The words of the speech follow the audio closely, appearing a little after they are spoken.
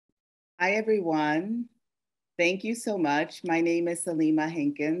Hi, everyone. Thank you so much. My name is Salima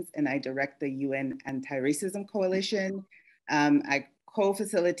Hankins, and I direct the UN Antiracism Coalition. I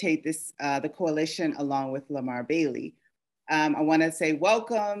co-facilitate the coalition along with Lamar Bailey. I want to say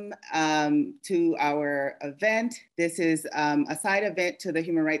welcome to our event. This is a side event to the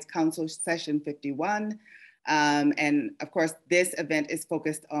Human Rights Council Session 51. And of course, this event is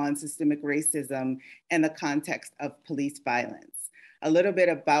focused on systemic racism in the context of police violence. A little bit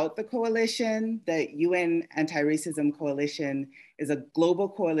about the coalition. The UN Antiracism Coalition is a global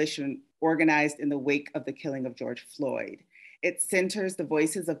coalition organized in the wake of the killing of George Floyd. It centers the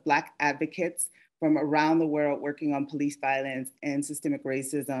voices of Black advocates from around the world working on police violence and systemic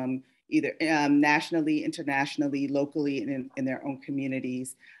racism, either nationally, internationally, locally, and in their own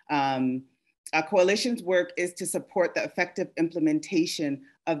communities. Our coalition's work is to support the effective implementation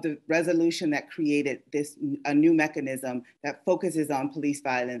of the resolution that created a new mechanism that focuses on police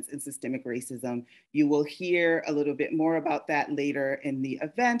violence and systemic racism. You will hear a little bit more about that later in the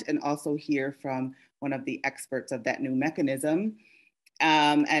event and also hear from one of the experts of that new mechanism.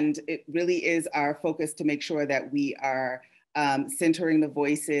 And it really is our focus to make sure that we are centering the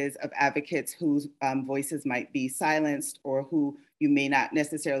voices of advocates whose voices might be silenced or who you may not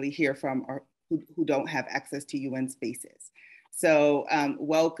necessarily hear from or who don't have access to UN spaces. So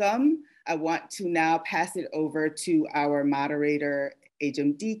welcome. I want to now pass it over to our moderator,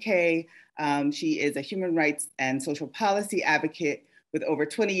 Ajim DK. She is a human rights and social policy advocate with over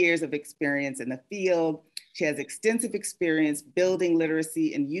 20 years of experience in the field. She has extensive experience building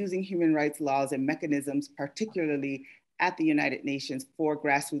literacy and using human rights laws and mechanisms, particularly at the United Nations for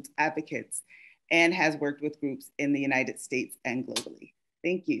grassroots advocates, and has worked with groups in the United States and globally.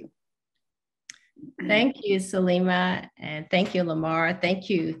 Thank you. Thank you, Salima, and thank you, Lamar. Thank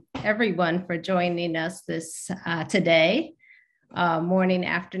you, everyone, for joining us this today, morning,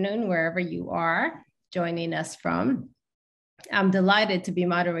 afternoon, wherever you are joining us from. I'm delighted to be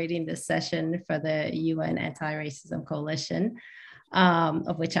moderating this session for the UN Antiracism Coalition,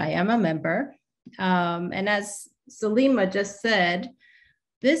 of which I am a member. And as Salima just said,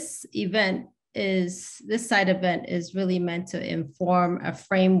 this side event is really meant to inform a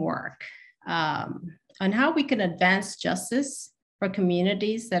framework on how we can advance justice for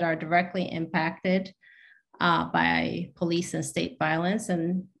communities that are directly impacted by police and state violence,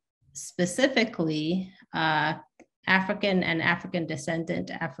 and specifically African and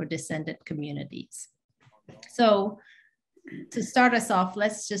Afro-descendant communities. So to start us off,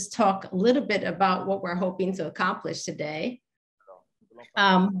 let's just talk a little bit about what we're hoping to accomplish today.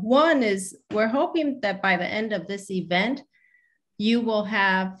 One is we're hoping that by the end of this event, you will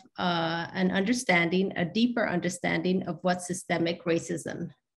have a deeper understanding of what systemic racism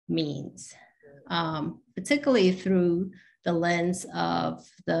means, particularly through the lens of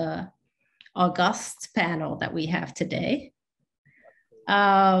the august panel that we have today.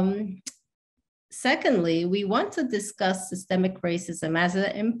 Secondly, we want to discuss systemic racism as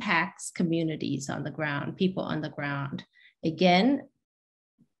it impacts communities on the ground, people on the ground. Again,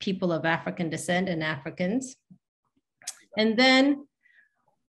 people of African descent and Africans. And then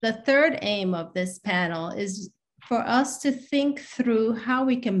the third aim of this panel is for us to think through how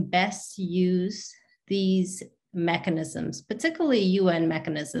we can best use these mechanisms, particularly UN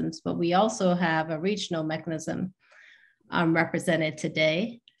mechanisms, but we also have a regional mechanism represented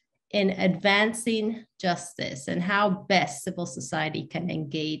today in advancing justice and how best civil society can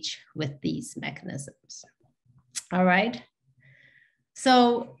engage with these mechanisms. All right.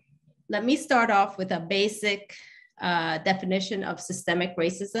 So let me start off with a basic definition of systemic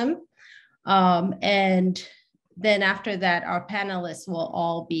racism. And then after that, our panelists will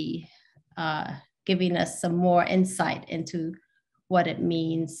all be giving us some more insight into what it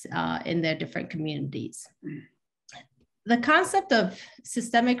means in their different communities. The concept of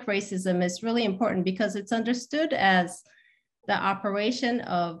systemic racism is really important because it's understood as the operation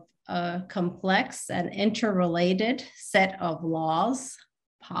of a complex and interrelated set of laws,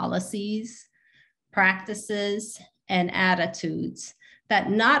 policies, practices, and attitudes that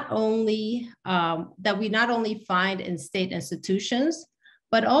we not only find in state institutions,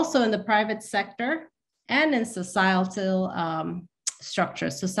 but also in the private sector and in societal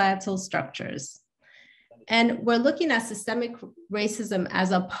structures. And we're looking at systemic racism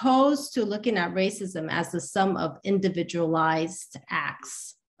as opposed to looking at racism as the sum of individualized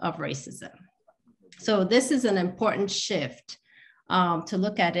acts of racism. So this is an important shift to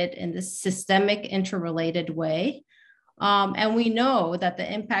look at it in this systemic interrelated way. And we know that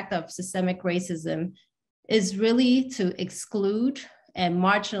the impact of systemic racism is really to exclude and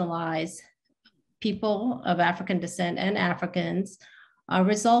marginalize people of African descent and Africans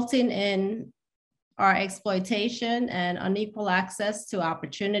resulting in our exploitation and unequal access to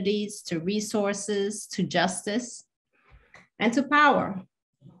opportunities, to resources, to justice, and to power.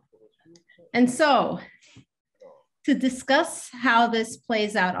 And so, to discuss how this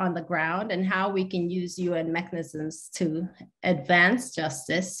plays out on the ground and how we can use UN mechanisms to advance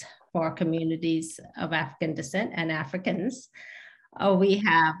justice for communities of African descent and Africans, we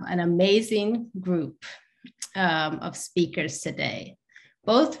have an amazing group of speakers today,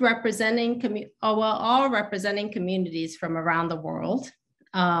 both representing, all representing communities from around the world.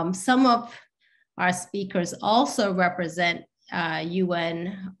 Some of our speakers also represent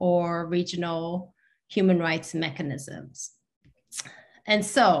UN or regional human rights mechanisms. And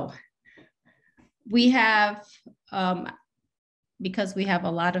so we have, because we have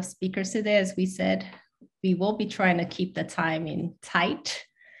a lot of speakers today, as we said, we will be trying to keep the timing tight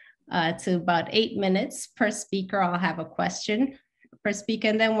to about 8 minutes per speaker. I'll have a question per speaker,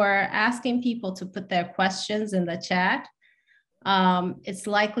 and then we're asking people to put their questions in the chat. It's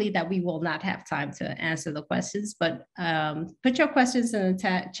likely that we will not have time to answer the questions, but put your questions in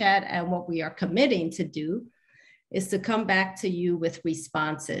the chat, and what we are committing to do is to come back to you with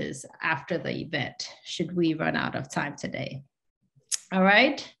responses after the event, should we run out of time today. All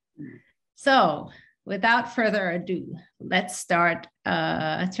right, so without further ado, let's start,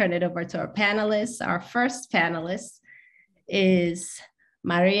 turn it over to our panelists. Our first panelist is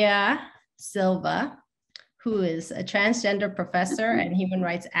Mariah Silva, who is a transgender professor and human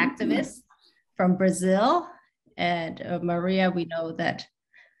rights activist from Brazil. And Maria, we know that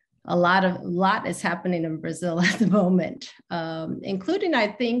a lot is happening in Brazil at the moment, including, I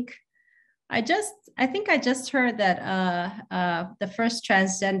think I just heard that the first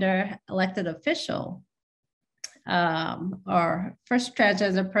transgender elected official or first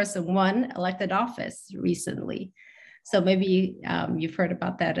transgender person won elected office recently. So maybe you've heard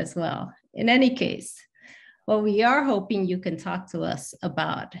about that as well. In any case, what we are hoping you can talk to us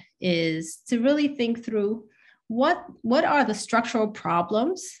about is to really think through what are the structural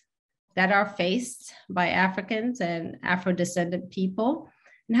problems that are faced by Africans and Afro-descendant people,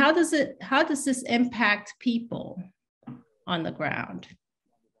 and how does this impact people on the ground?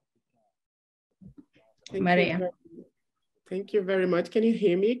 Maria. Thank you very much. Can you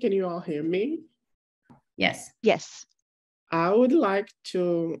hear me? Can you all hear me? Yes. Yes. I would like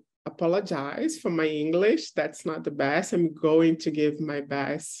to apologize for my English. That's not the best. I'm going to give my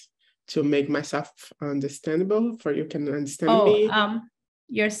best to make myself understandable for you can understand me.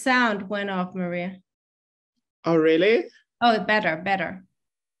 Your sound went off, Maria. Oh, really? Oh, better.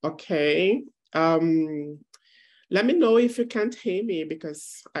 Okay. Let me know if you can't hear me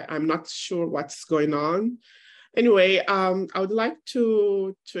because I'm not sure what's going on. Anyway, I would like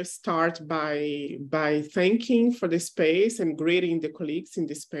to start by thanking for the space and greeting the colleagues in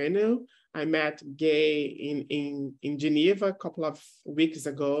this panel. I met Gay in Geneva a couple of weeks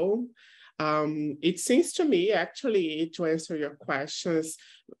ago. It seems to me, actually, to answer your questions,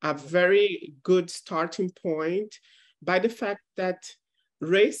 a very good starting point by the fact that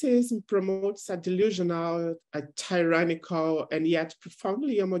racism promotes a delusional, a tyrannical, and yet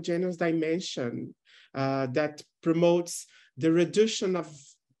profoundly homogeneous dimension that promotes the reduction of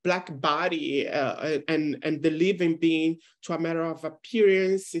Black body and the living being to a matter of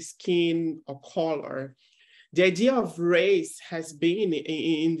appearance, skin, or color. The idea of race has been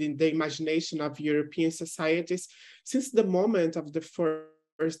in the imagination of European societies since the moment of the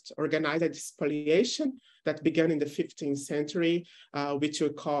first organized spoliation that began in the 15th century, which we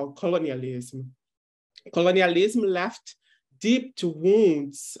call colonialism. Colonialism left deep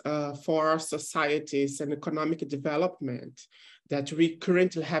wounds for our societies and economic development that we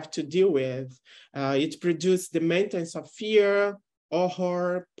currently have to deal with. It produced the maintenance of fear,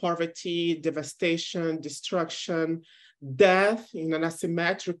 horror, poverty, devastation, destruction, death in an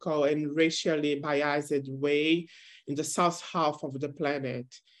asymmetrical and racially biased way in the south half of the planet.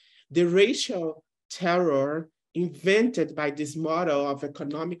 The racial terror invented by this model of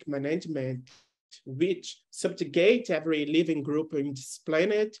economic management, which subjugates every living group in this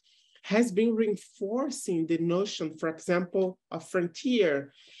planet, has been reinforcing the notion, for example, of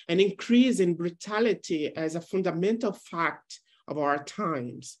frontier, an increase in brutality as a fundamental fact of our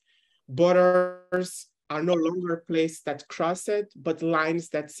times. Borders are no longer a place that cross it, but lines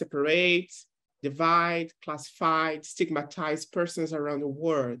that separate, divide, classify, stigmatize persons around the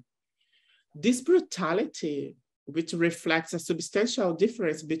world. This brutality, which reflects a substantial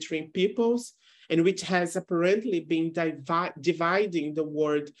difference between peoples and which has apparently been dividing the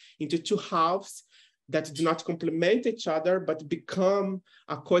world into two halves that do not complement each other, but become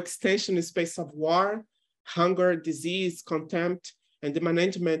a coextension space of war, hunger, disease, contempt, and the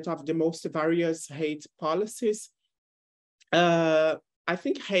management of the most various hate policies. I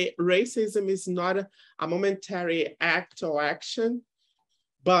think racism is not a momentary act or action,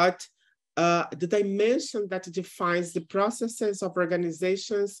 but the dimension that defines the processes of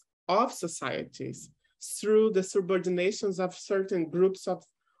organizations of societies through the subordinations of certain groups of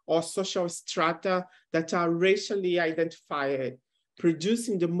or social strata that are racially identified,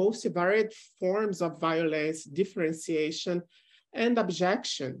 producing the most varied forms of violence, differentiation, and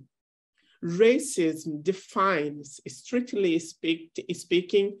abjection. Racism defines, strictly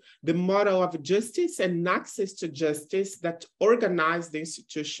speaking, the model of justice and access to justice that organize the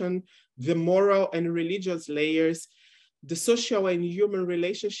institution, the moral and religious layers, the social and human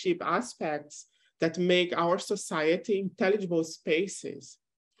relationship aspects that make our society intelligible spaces.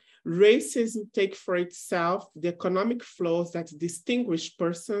 Racism takes for itself the economic flows that distinguish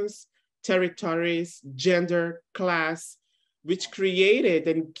persons, territories, gender, class, which created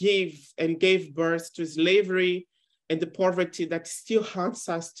and gave birth to slavery and the poverty that still haunts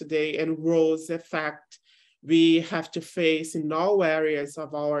us today and woes the fact we have to face in all areas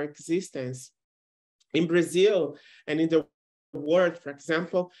of our existence. In Brazil and in the world, for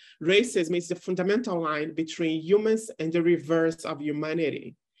example, racism is the fundamental line between humans and the reverse of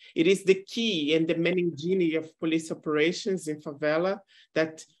humanity. It is the key and the meningini of police operations in favela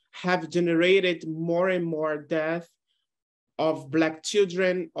that have generated more and more death of Black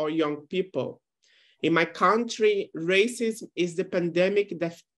children or young people. In my country, racism is the pandemic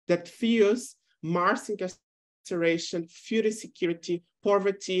that fuels mass incarceration, food insecurity,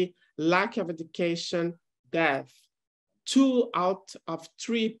 poverty, lack of education, death. 2 out of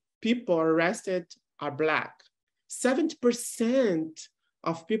 3 people arrested are Black. 70%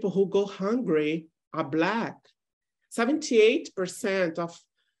 of people who go hungry are Black. 78% of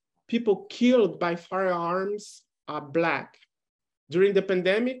people killed by firearms are Black. During the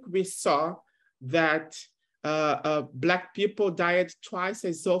pandemic, we saw that Black people died twice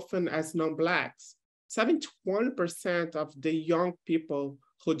as often as non-Blacks. 71% of the young people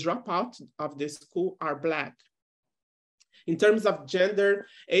who drop out of the school are Black. In terms of gender,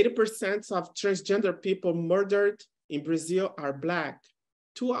 80% of transgender people murdered in Brazil are Black.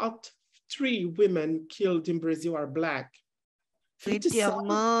 2 out of 3 women killed in Brazil are Black.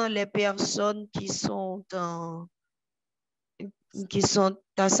 Régulièrement, les personnes qui sont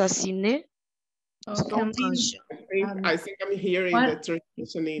assassinées sont transgenres. I think I'm hearing the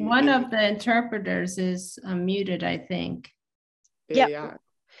translation in one of the interpreters is muted, I think. Yeah.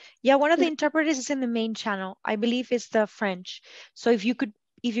 Yeah, one of the interpreters is in the main channel. I believe it's the French. So if you could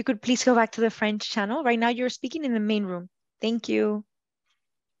please go back to the French channel. Right now you're speaking in the main room. Thank you.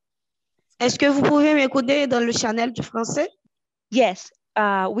 Est-ce que vous pouvez m'écouter dans le channel du français? Yes,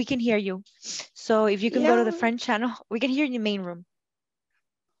 we can hear you. So if you can go to the French channel, we can hear you in the main room.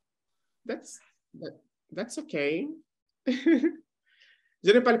 That's okay.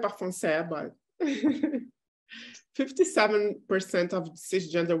 Je ne parle pas français, but 57% of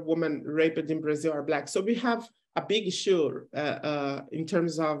cisgender women raped in Brazil are Black. So we have a big issue in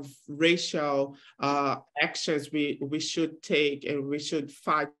terms of racial actions we should take and we should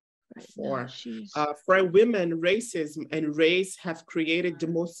fight for. For women, racism and race have created the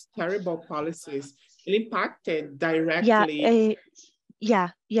most terrible policies and impacted directly. Yeah,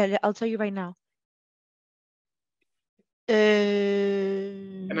 I'll tell you right now.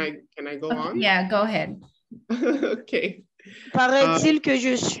 Can I go on? Yeah, go ahead. Okay. Paraît-il que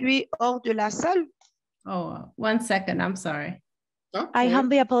je suis hors de la salle? Oh, 1 second, I'm sorry. Okay. I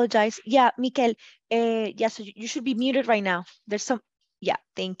humbly apologize. Yeah, Mikel, yeah, so you should be muted right now. There's some, yeah,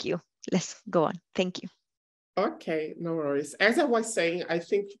 thank you. Let's go on, thank you. Okay, no worries. As I was saying, I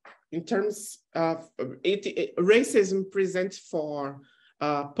think in terms of racism presents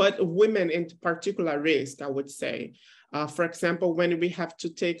put women into particular risk, I would say. For example, when we have to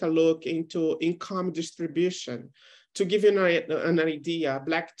take a look into income distribution, to give you an idea, a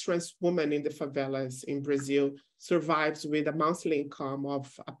Black trans woman in the favelas in Brazil survives with a monthly income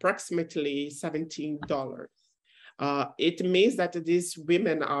of approximately $17. It means that these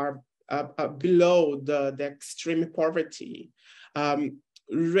women are below the extreme poverty.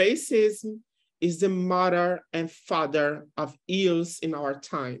 Racism is the mother and father of ills in our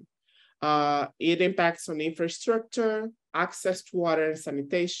time. It impacts on infrastructure, access to water and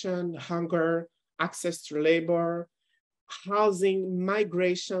sanitation, hunger, access to labor, housing,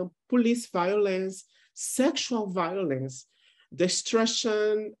 migration, police violence, sexual violence,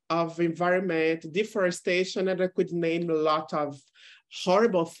 destruction of environment, deforestation, and I could name a lot of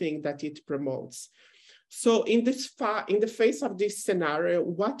horrible things that it promotes. So in the face of this scenario,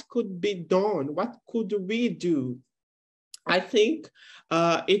 what could be done? What could we do? I think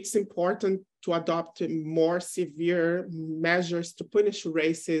it's important to adopt more severe measures to punish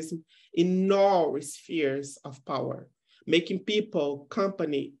racism in all spheres of power, making people,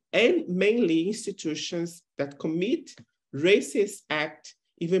 company, and mainly institutions that commit racist acts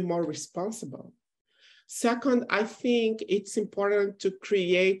even more responsible. Second, I think it's important to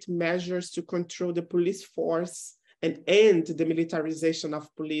create measures to control the police force and end the militarization of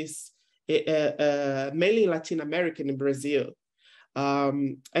police, mainly Latin American and Brazil.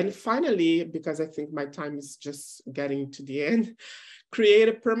 And finally, because I think my time is just getting to the end,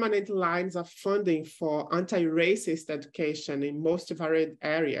 create permanent lines of funding for anti-racist education in most varied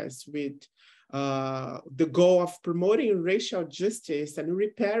areas with the goal of promoting racial justice and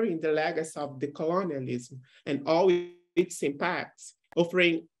repairing the legacy of the colonialism and all its impacts,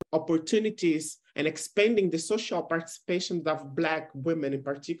 offering opportunities and expanding the social participation of Black women in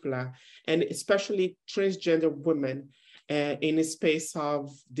particular, and especially transgender women in a space of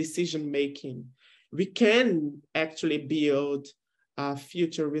decision-making. We can actually build a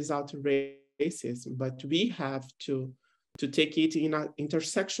future without racism, but we have to take it in an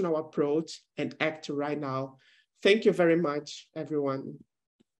intersectional approach and act right now. Thank you very much, everyone.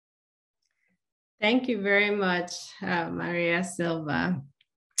 Thank you very much, Maria Silva.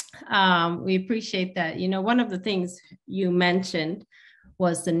 We appreciate that. You know, one of the things you mentioned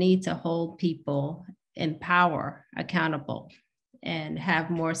was the need to hold people in power accountable and have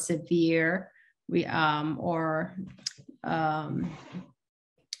more severe responses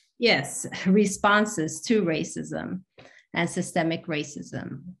to racism and systemic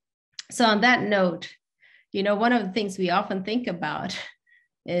racism. So on that note, you know, one of the things we often think about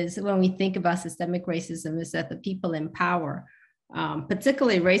is when we think about systemic racism is that the people in power,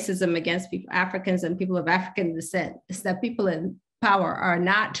 particularly racism against Africans and people of African descent, is that people in power are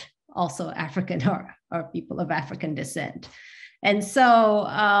not also African or people of African descent. And so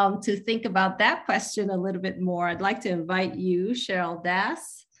to think about that question a little bit more, I'd like to invite you, Sherylle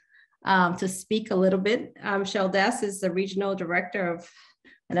Das, to speak a little bit. Sherylle Das is the regional director of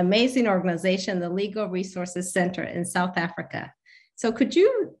an amazing organization, the Legal Resources Center in South Africa. So could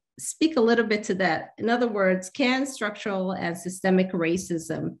you speak a little bit to that? In other words, can structural and systemic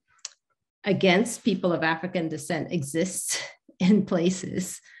racism against people of African descent exist in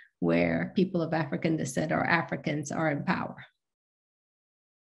places where people of African descent or Africans are in power?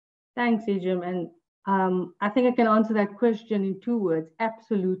 Thanks, Ijim. And I think I can answer that question in 2 words.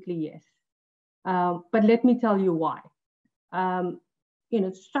 Absolutely, yes. But let me tell you why. You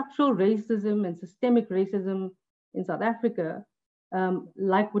know, structural racism and systemic racism in South Africa,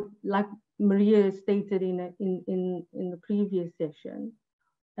 like Maria stated in the previous session,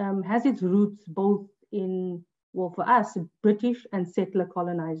 has its roots both in, well, for us, British and settler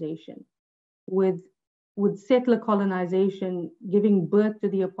colonization, with settler colonization giving birth to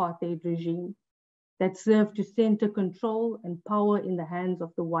the apartheid regime that served to center control and power in the hands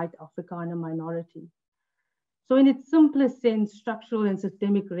of the white Afrikaner minority. So in its simplest sense, structural and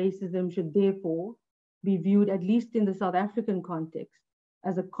systemic racism should therefore be viewed, at least in the South African context,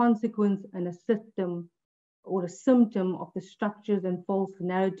 as a consequence and a system or a symptom of the structures and false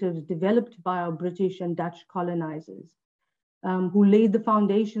narratives developed by our British and Dutch colonizers, who laid the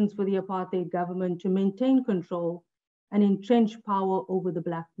foundations for the apartheid government to maintain control and entrench power over the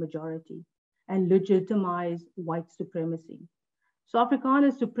Black majority and legitimize white supremacy. So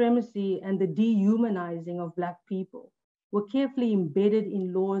Afrikaner supremacy and the dehumanizing of Black people were carefully embedded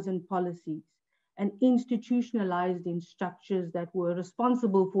in laws and policies and institutionalized in structures that were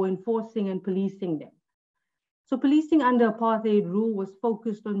responsible for enforcing and policing them. So policing under apartheid rule was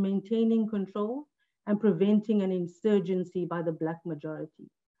focused on maintaining control and preventing an insurgency by the Black majority,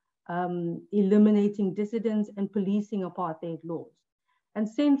 eliminating dissidents and policing apartheid laws. And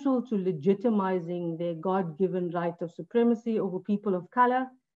central to legitimizing their God-given right of supremacy over people of color,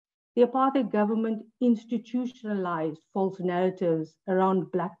 the apartheid government institutionalized false narratives around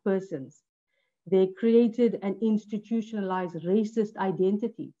Black persons. They created and institutionalized racist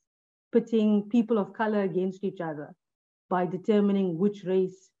identities, pitting people of color against each other by determining which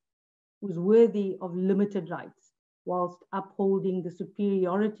race was worthy of limited rights whilst upholding the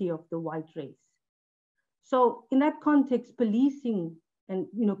superiority of the white race. So in that context, policing and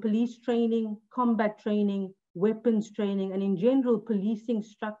police training, combat training, weapons training, and in general, policing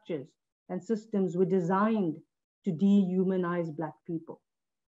structures and systems were designed to dehumanize Black people.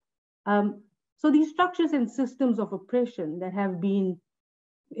 So these structures and systems of oppression that have been,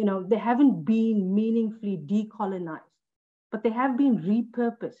 they haven't been meaningfully decolonized, but they have been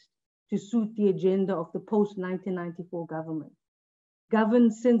repurposed to suit the agenda of the post-1994 government,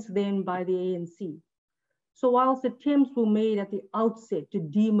 governed since then by the ANC. So whilst attempts were made at the outset to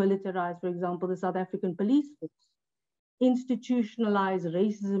demilitarize, for example, the South African police force, institutionalize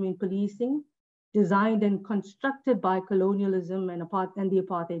racism in policing, designed and constructed by colonialism and the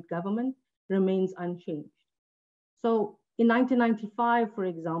apartheid government, remains unchanged. So in 1995, for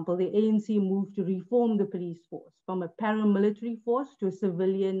example, the ANC moved to reform the police force from a paramilitary force to a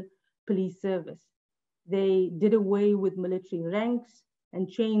civilian police service. They did away with military ranks and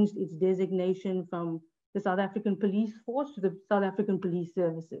changed its designation from the South African Police Force to the South African Police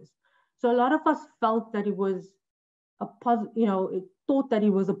Services. So a lot of us felt that it was it thought that it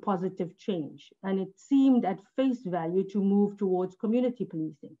was a positive change, and it seemed at face value to move towards community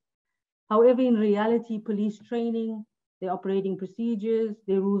policing. However, in reality, police training, their operating procedures,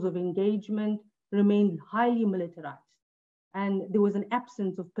 their rules of engagement remained highly militarized, and there was an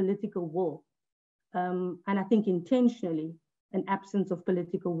absence of political will, and I think intentionally, an absence of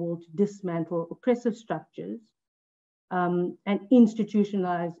political will to dismantle oppressive structures and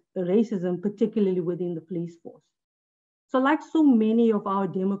institutionalize racism, particularly within the police force. So like so many of our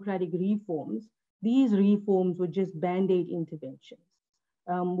democratic reforms, these reforms were just Band-Aid interventions,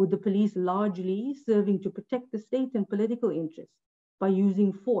 with the police largely serving to protect the state and political interests by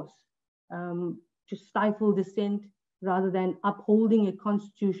using force to stifle dissent rather than upholding a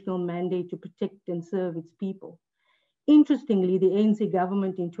constitutional mandate to protect and serve its people. Interestingly, the ANC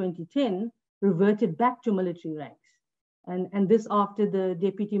government in 2010 reverted back to military ranks. And this after the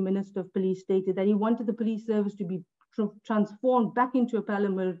Deputy Minister of Police stated that he wanted the police service to be transformed back into a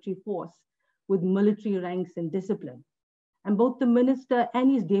paramilitary force with military ranks and discipline. And both the minister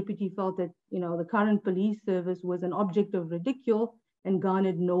and his deputy felt that the current police service was an object of ridicule and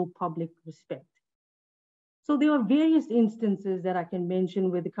garnered no public respect. So there are various instances that I can mention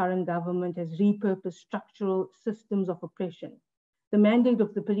where the current government has repurposed structural systems of oppression. The mandate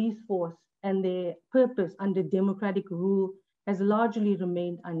of the police force and their purpose under democratic rule has largely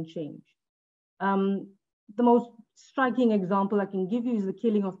remained unchanged. The most striking example I can give you is the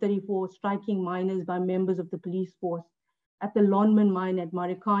killing of 34 striking miners by members of the police force at the Lonmin mine at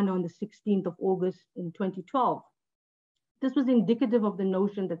Marikana on the 16th of August in 2012. This was indicative of the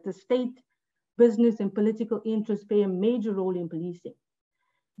notion that the state, business, and political interests play a major role in policing.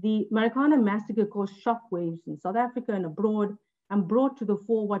 The Marikana massacre caused shockwaves in South Africa and abroad and brought to the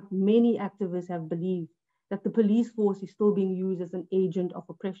fore what many activists have believed, that the police force is still being used as an agent of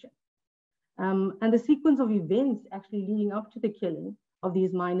oppression. And the sequence of events actually leading up to the killing of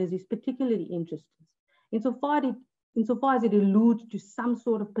these miners is particularly interesting, insofar as it alludes to some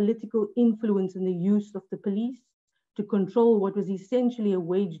sort of political influence in the use of the police to control what was essentially a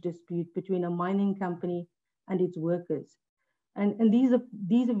wage dispute between a mining company and its workers. And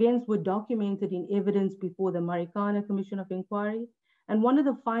these events were documented in evidence before the Marikana Commission of Inquiry. And one of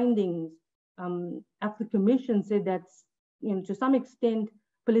the findings of the commission said that, to some extent,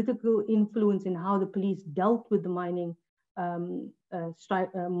 political influence in how the police dealt with the mining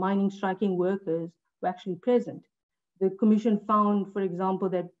striking workers were actually present. The commission found, for example,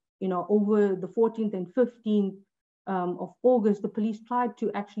 that over the 14th and 15th of August, the police tried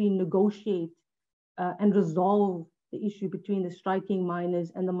to actually negotiate and resolve the issue between the striking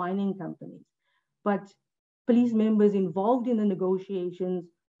miners and the mining companies. But police members involved in the negotiations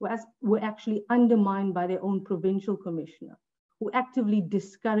were actually undermined by their own provincial commissioner, who actively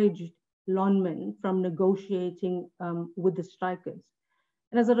discouraged Lonmin from negotiating with the strikers.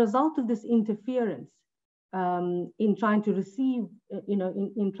 And as a result of this interference in trying to receive,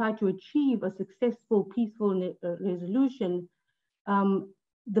 in trying to achieve a successful, peaceful resolution,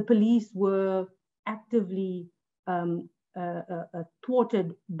 the police were actively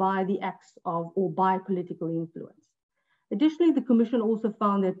thwarted by the acts of or by political influence. Additionally, the commission also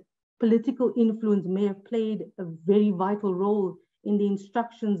found that political influence may have played a very vital role in the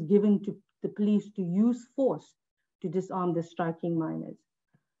instructions given to the police to use force to disarm the striking miners.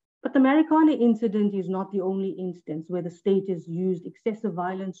 But the Marikana incident is not the only instance where the state has used excessive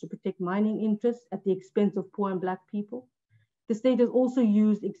violence to protect mining interests at the expense of poor and Black people. The state has also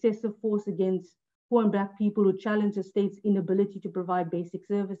used excessive force against poor and Black people who challenge the state's inability to provide basic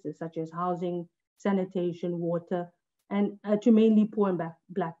services such as housing, sanitation, water, and to mainly poor and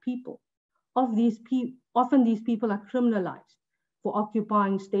Black people. Often these people are criminalized for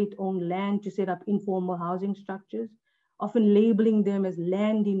occupying state-owned land to set up informal housing structures, often labeling them as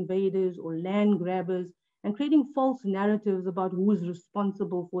land invaders or land grabbers, and creating false narratives about who is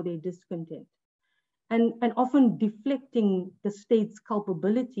responsible for their discontent, and often deflecting the state's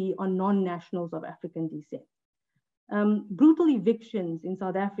culpability on non-nationals of African descent. Brutal evictions in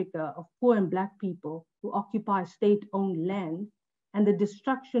South Africa of poor and Black people who occupy state-owned land and the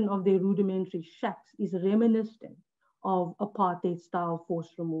destruction of their rudimentary shacks is reminiscent of apartheid-style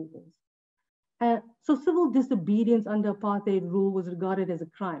forced removals. So civil disobedience under apartheid rule was regarded as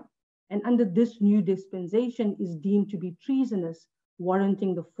a crime, and under this new dispensation is deemed to be treasonous,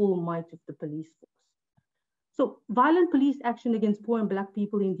 warranting the full might of the police force. So violent police action against poor and Black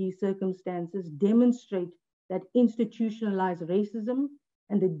people in these circumstances demonstrate that institutionalized racism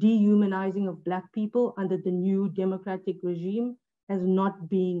and the dehumanizing of Black people under the new democratic regime has not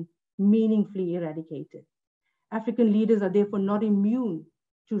been meaningfully eradicated. African leaders are therefore not immune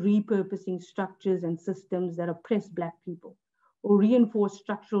to repurposing structures and systems that oppress Black people or reinforce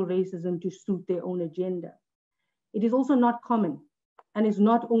structural racism to suit their own agenda. It is also not common and is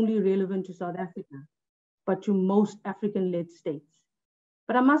not only relevant to South Africa, but to most African-led states.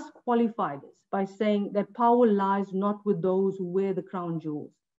 But I must qualify this by saying that power lies not with those who wear the crown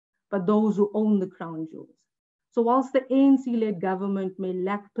jewels, but those who own the crown jewels. So whilst the ANC-led government may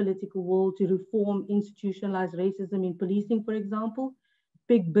lack political will to reform institutionalized racism in policing, for example,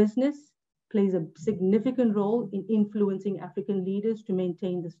 big business plays a significant role in influencing African leaders to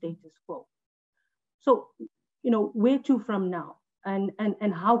maintain the status quo. So, where to from now? And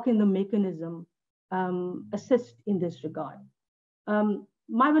how can the mechanism assist in this regard?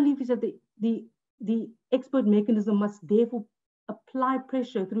 My belief is that the expert mechanism must therefore apply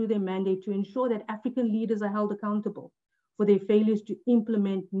pressure through their mandate to ensure that African leaders are held accountable for their failures to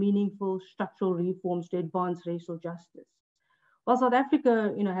implement meaningful structural reforms to advance racial justice. While South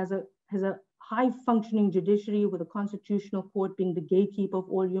Africa, has a high-functioning judiciary with a constitutional court being the gatekeeper of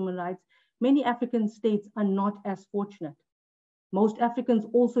all human rights, many African states are not as fortunate. Most Africans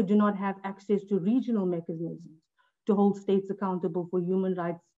also do not have access to regional mechanisms to hold states accountable for human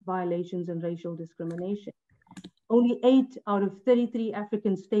rights violations and racial discrimination. Only 8 out of 33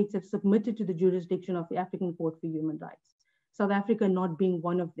 African states have submitted to the jurisdiction of the African Court for Human Rights, South Africa not being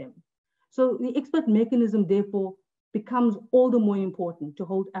one of them. So the expert mechanism, therefore, becomes all the more important to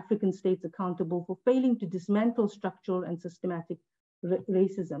hold African states accountable for failing to dismantle structural and systematic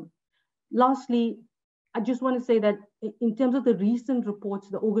racism. Lastly, I just want to say that in terms of the recent reports,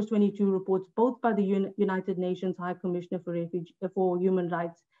 the August 22 reports, both by the United Nations High Commissioner for Human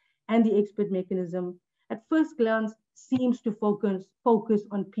Rights and the expert mechanism, at first glance seems to focus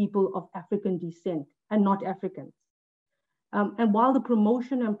on people of African descent and not Africans. And while the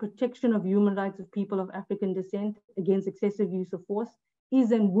promotion and protection of human rights of people of African descent against excessive use of force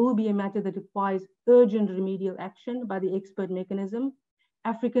is and will be a matter that requires urgent remedial action by the expert mechanism,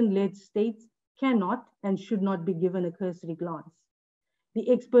 African-led states cannot and should not be given a cursory glance. The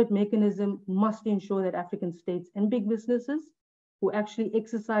expert mechanism must ensure that African states and big businesses who actually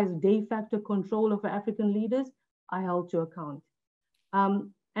exercise de facto control over African leaders are held to account.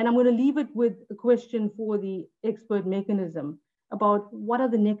 And I'm going to leave it with a question for the expert mechanism about what are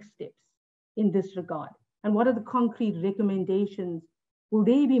the next steps in this regard and what are the concrete recommendations will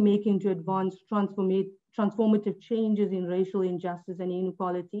they be making to advance transformative changes in racial injustice and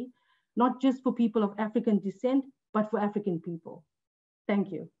inequality, not just for people of African descent, but for African people.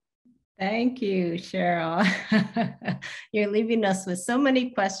 Thank you. Thank you, Sherylle. You're leaving us with so many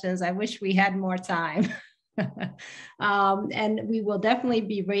questions. I wish we had more time. And we will definitely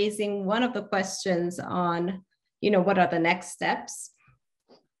be raising one of the questions on, what are the next steps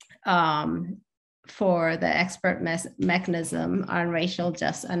for the expert mechanism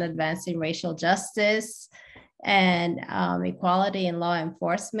on advancing racial justice and equality in law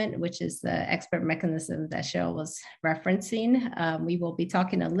enforcement, which is the expert mechanism that Sherylle was referencing. We will be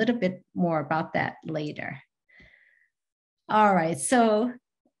talking a little bit more about that later. All right, so,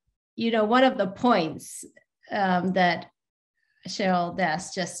 one of the points that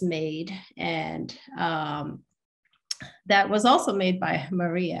Sherylle just made, and that was also made by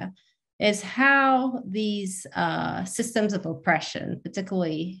Mariah, is how these systems of oppression,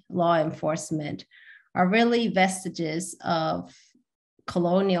 particularly law enforcement, are really vestiges of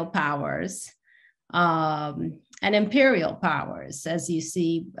colonial powers and imperial powers, as you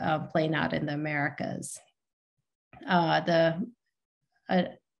see playing out in the Americas.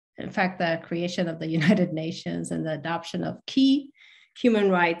 In fact, the creation of the United Nations and the adoption of key human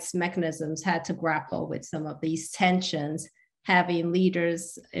rights mechanisms had to grapple with some of these tensions, having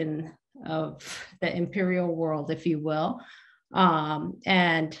leaders of the imperial world, if you will,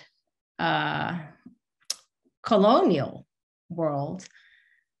 and colonial world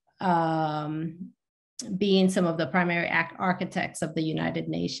being some of the primary architects of the United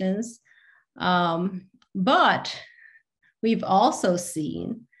Nations. But we've also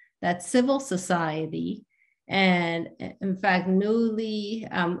seen that civil society and, in fact, newly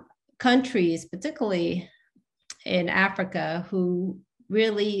countries, particularly in Africa who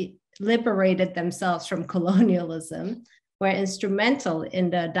really liberated themselves from colonialism were instrumental in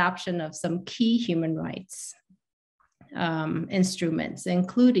the adoption of some key human rights instruments,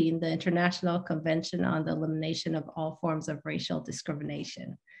 including the International Convention on the Elimination of All Forms of Racial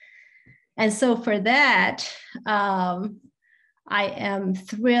Discrimination. And so for that, I am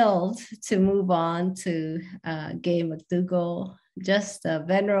thrilled to move on to Gay McDougall, just a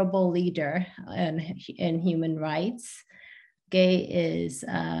venerable leader in human rights. Gay is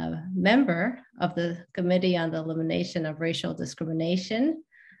a member of the Committee on the Elimination of Racial Discrimination,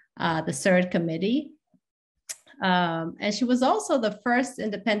 the CERD committee. And she was also the first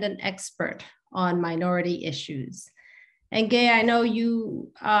independent expert on minority issues. And Gay, I know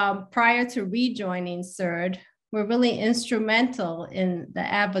you, prior to rejoining CERD, were really instrumental in the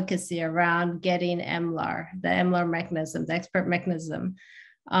advocacy around getting MLAR, the MLAR mechanism, the expert mechanism,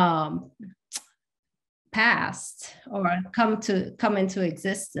 passed or come into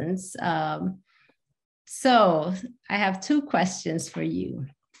existence. So I have two questions for you.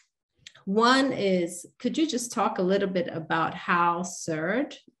 One is, could you just talk a little bit about how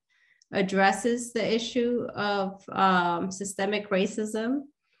CERD addresses the issue of systemic racism?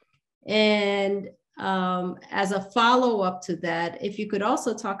 And as a follow-up to that, if you could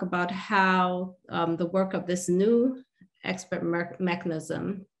also talk about how the work of this new expert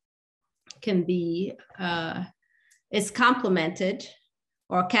mechanism can be, is complemented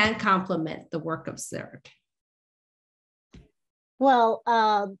or can complement the work of CERD. Well,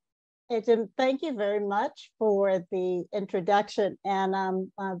 thank you very much for the introduction, and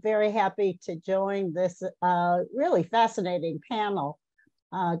I'm very happy to join this really fascinating panel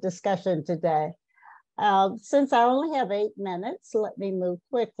discussion today. Since I only have 8 minutes, let me move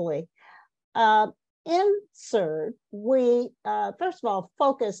quickly. In CERD, we first of all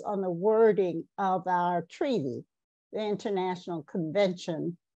focus on the wording of our treaty, the International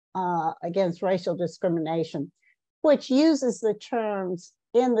Convention Against Racial Discrimination, which uses the terms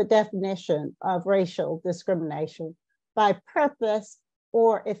in the definition of racial discrimination by purpose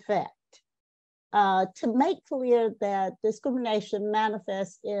or effect, to make clear that discrimination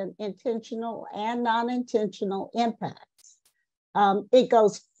manifests in intentional and non-intentional impacts. It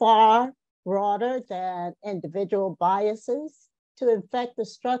goes far broader than individual biases to infect the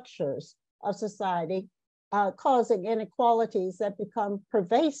structures of society, causing inequalities that become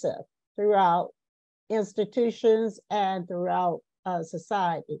pervasive throughout institutions and throughout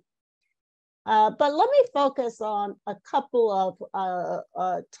society. But let me focus on a couple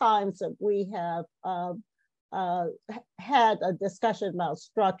of times that we have had a discussion about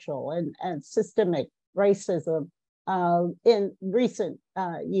structural and systemic racism in recent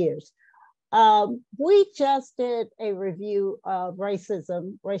years. We just did a review of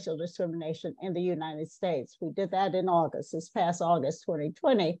racism, racial discrimination in the United States. We did that in August, this past August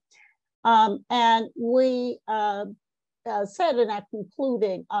 2020. And we said in our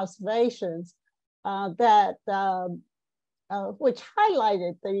concluding observations that which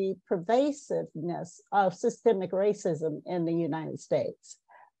highlighted the pervasiveness of systemic racism in the United States.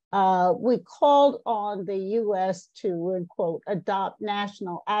 We called on the US to, in quote, adopt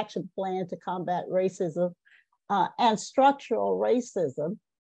national action plan to combat racism and structural racism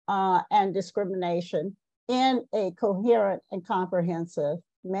and discrimination in a coherent and comprehensive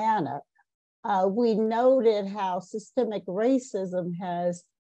manner. We noted how systemic racism has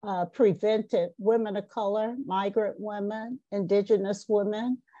prevented women of color, migrant women, indigenous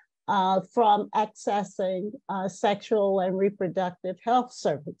women from accessing sexual and reproductive health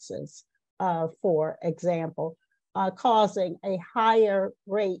services, for example, causing a higher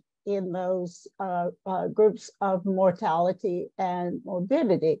rate in those groups of mortality and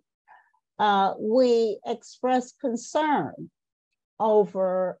morbidity. We expressed concern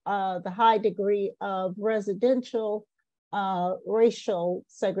over the high degree of residential racial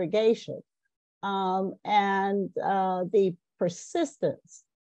segregation and the persistence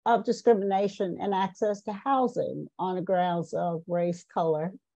of discrimination and access to housing on the grounds of race,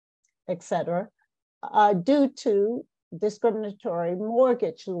 color, et cetera, due to discriminatory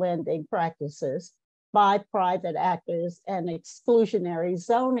mortgage lending practices by private actors and exclusionary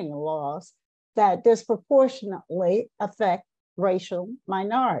zoning laws that disproportionately affect racial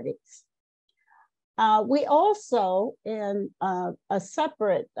minorities. We also, in a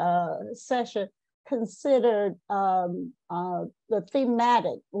separate session, considered we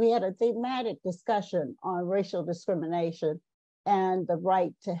had a thematic discussion on racial discrimination and the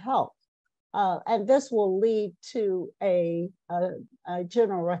right to health. And this will lead to a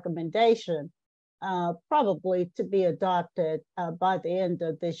general recommendation, probably to be adopted by the end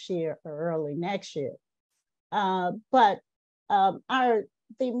of this year or early next year. But our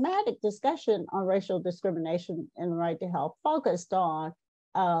thematic discussion on racial discrimination and the right to health focused on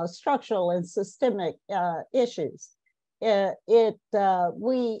structural and systemic issues.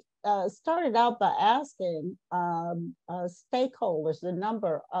 We started out by asking stakeholders a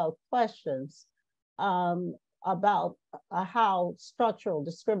number of questions about how structural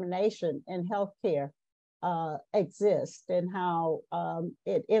discrimination in healthcare exists and how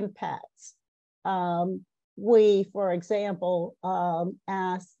it impacts. We, for example,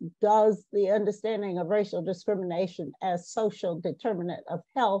 asked, does the understanding of racial discrimination as social determinant of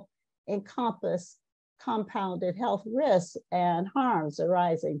health encompass compounded health risks and harms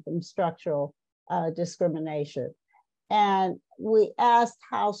arising from structural discrimination? And we asked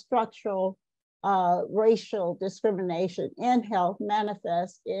how structural racial discrimination in health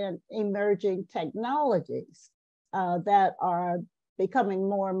manifests in emerging technologies that are becoming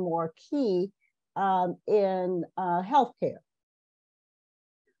more and more key in healthcare.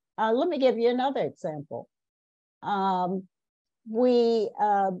 Let me give you another example. We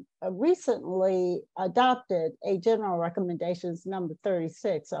recently adopted a general recommendations number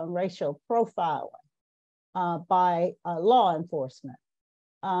 36 on racial profiling by law enforcement,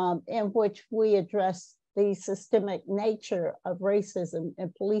 in which we address the systemic nature of racism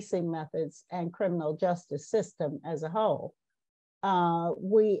in policing methods and criminal justice system as a whole.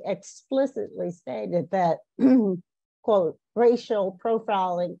 We explicitly stated that, quote, racial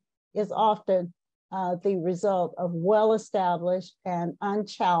profiling is often the result of well-established and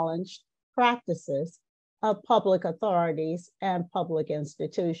unchallenged practices of public authorities and public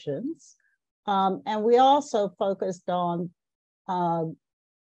institutions. And we also focused on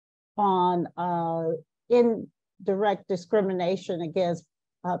indirect discrimination against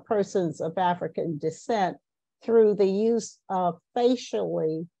persons of African descent through the use of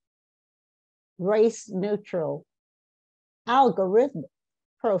facially race-neutral algorithmic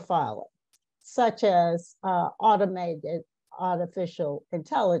profiling, such as automated artificial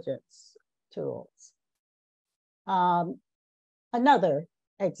intelligence tools. Another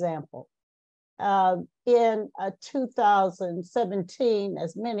example, in 2017,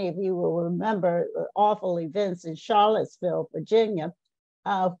 as many of you will remember, awful events in Charlottesville, Virginia,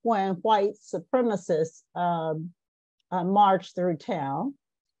 when white supremacists marched through town,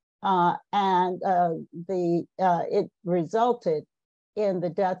 and it resulted in the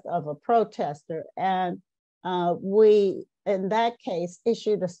death of a protester. And we, in that case,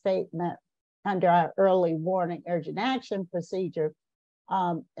 issued a statement under our early warning urgent action procedure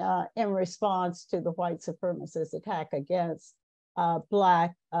in response to the white supremacist attack against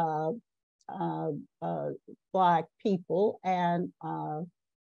Black people and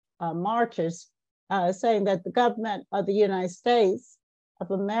marchers, saying that the government of the United States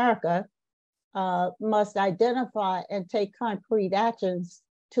of America must identify and take concrete actions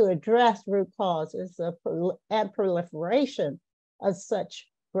to address root causes and proliferation of such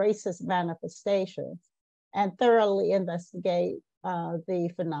racist manifestations and thoroughly investigate the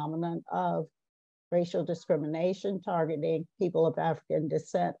phenomenon of racial discrimination, targeting people of African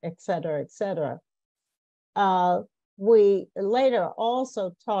descent, et cetera, et cetera. We later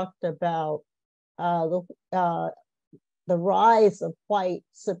also talked about the rise of white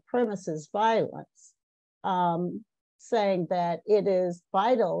supremacist violence, saying that it is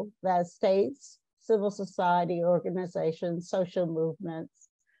vital that states, civil society organizations, social movements,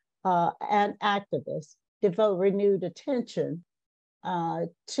 and activists devote renewed attention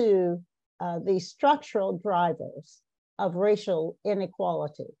to the structural drivers of racial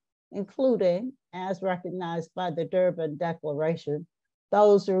inequality, including, as recognized by the Durban Declaration,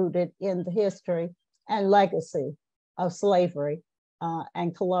 those rooted in the history and legacy of slavery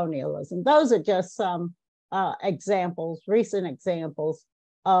and colonialism. Those are just some examples, recent examples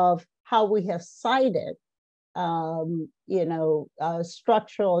of how we have cited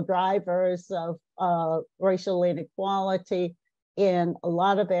structural drivers of racial inequality in a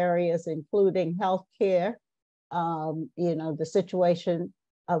lot of areas, including healthcare, the situation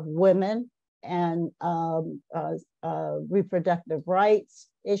of women and reproductive rights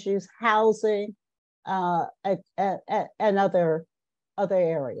issues, housing, and other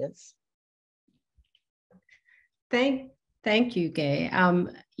areas. Thank you, Gay.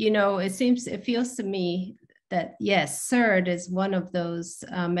 It feels to me that yes, CERD is one of those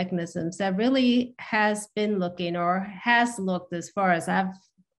mechanisms that really has been looking or has looked, as far as I've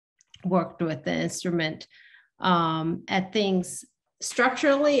worked with the instrument, at things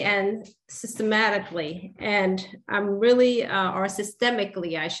structurally and systematically, and I'm really, or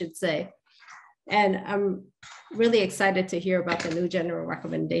systemically, I should say. And I'm really excited to hear about the new general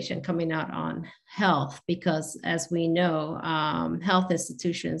recommendation coming out on health, because as we know, health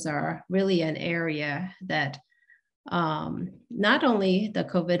institutions are really an area that not only the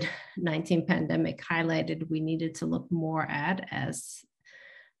COVID-19 pandemic highlighted we needed to look more at, as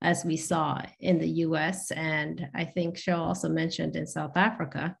we saw in the US, and I think Sherylle also mentioned in South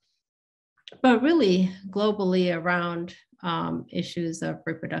Africa, but really globally around issues of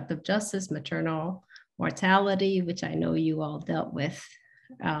reproductive justice, maternal mortality, which I know you all dealt with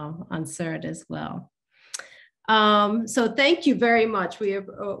on CERD as well. So thank you very much. We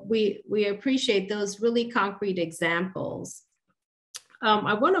appreciate those really concrete examples.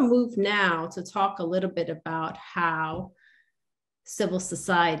 I want to move now to talk a little bit about how civil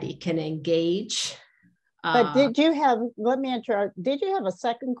society can engage. But did you have, let me interrupt, did you have a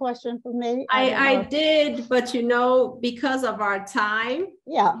second question for me? I did, but you know, because of our time.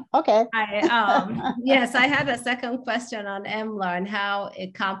 Yeah, okay. Yes, I had a second question on MLAR and how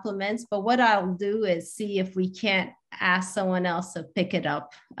it complements, but what I'll do is see if we can't ask someone else to pick it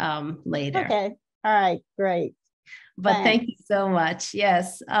up later. Okay, all right, great. But thank you so much,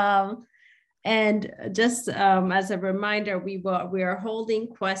 yes. And just as a reminder, we are holding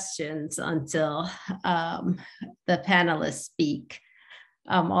questions until the panelists speak,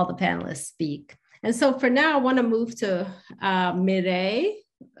 all the panelists speak. And so for now, I want to move to Mireille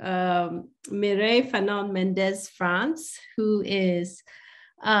Fanon-Mendès Frantz, who is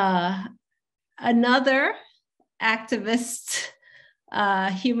another activist,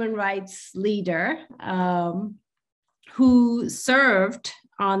 human rights leader who served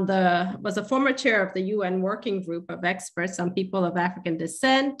was a former chair of the UN working group of experts on people of African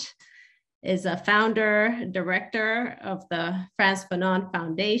descent, is a founder, director of the Frantz Fanon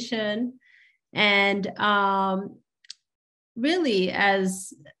Foundation, and really,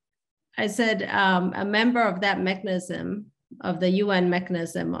 as I said, a member of that mechanism, of the UN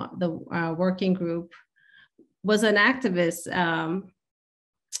mechanism, the working group, was an activist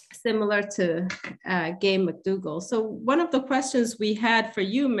similar to Gay McDougall. So one of the questions we had for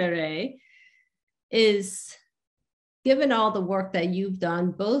you, Mireille, is given all the work that you've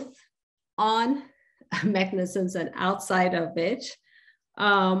done, both on mechanisms and outside of it,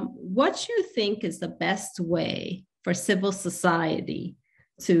 what you think is the best way for civil society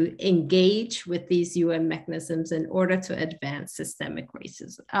to engage with these UN mechanisms in order to advance systemic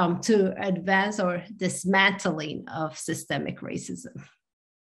racism, to advance or dismantling of systemic racism?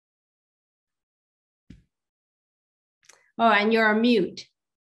 Oh, and you're on mute.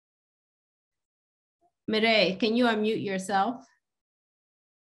 Mireille, can you unmute yourself?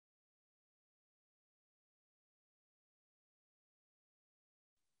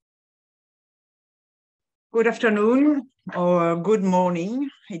 Good afternoon or good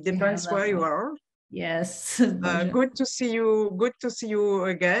morning. It depends where you are. Yes. Good to see you. Good to see you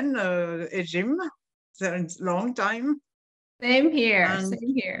again, Jim. It's a long time. Same here.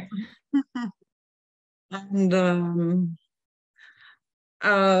 Same here. And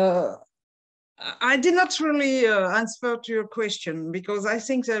I did not really answer to your question because I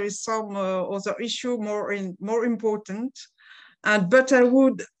think there is some other issue more important. But I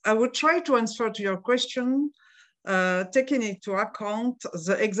would try to answer to your question, taking into account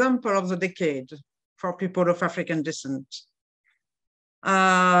the example of the decade for people of African descent.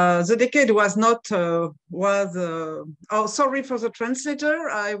 The decade was not, oh, sorry for the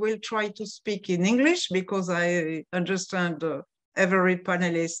translator. I will try to speak in English because I understand every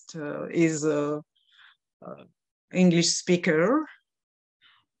panelist is an English speaker.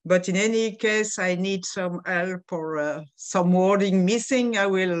 But in any case, I need some help or some wording missing. I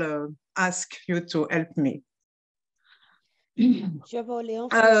will ask you to help me. Je vais parler en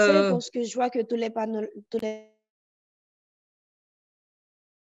français parce que je vois que tous les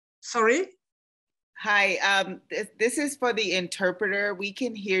Sorry? Hi, this is for the interpreter. We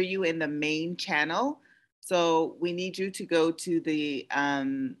can hear you in the main channel. So we need you to go to the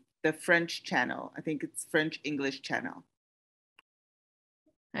French channel. I think it's French English channel.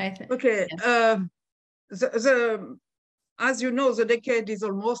 Okay. As you know, the decade is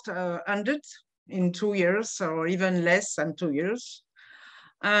almost ended in 2 years or even less than 2 years.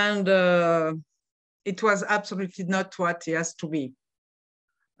 And it was absolutely not what it has to be.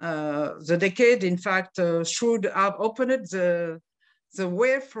 The decade, in fact, should have opened the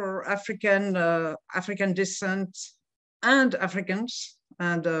way for African descent and Africans.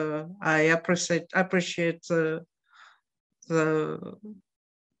 And I appreciate the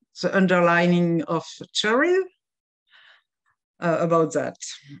underlining of Sherylle about that.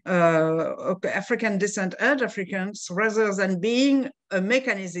 Okay, African descent and Africans, rather than being a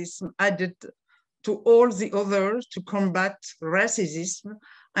mechanism added to all the others to combat racism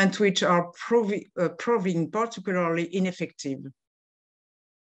and which are proving particularly ineffective.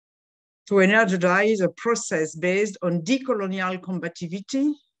 To energize a process based on decolonial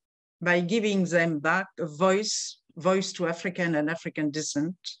combativity by giving them back a voice to African and African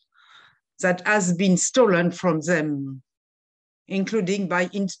descent that has been stolen from them, including by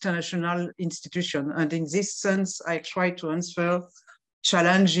international institutions. And in this sense, I try to answer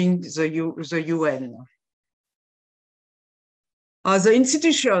challenging the UN. The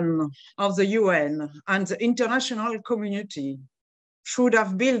institution of the UN and the international community should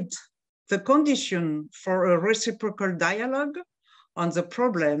have built the condition for a reciprocal dialogue on the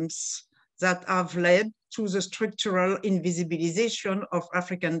problems that have led to the structural invisibilization of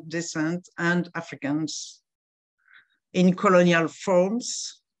African descent and Africans in colonial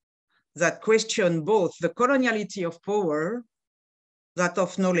forms that question both the coloniality of power, that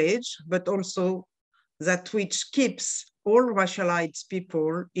of knowledge, but also that which keeps all racialized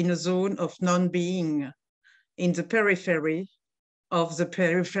people in a zone of non-being, in the periphery of the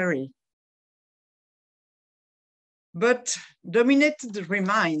periphery. But dominated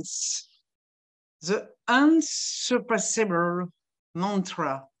remains the unsurpassable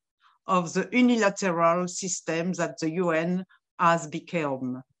mantra of the unilateral system that the UN has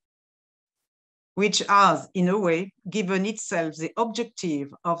become, which has, in a way, given itself the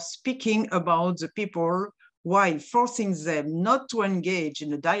objective of speaking about the people while forcing them not to engage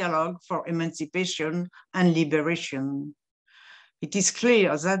in a dialogue for emancipation and liberation. It is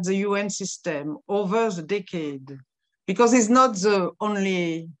clear that the UN system over the decade, because it's not the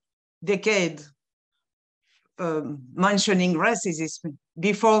only decade mentioning racism.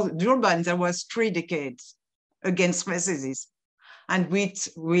 Before Durban, there was 3 decades against racism. And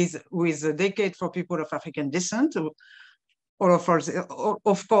with a decade for people of African descent, of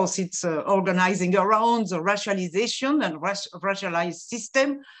course, it's organizing around the racialization and racialized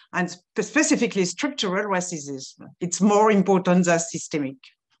system, and specifically structural racism. It's more important than systemic,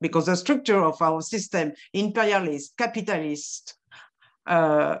 because the structure of our system, imperialist, capitalist,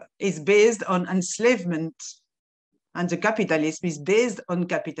 is based on enslavement, and the capitalism is based on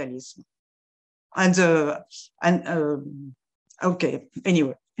capitalism. Okay,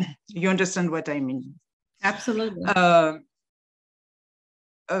 anyway, you understand what I mean. Absolutely.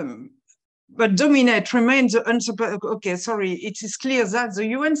 But dominate remains okay, sorry. It is clear that the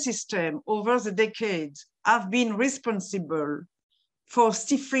UN system over the decades have been responsible for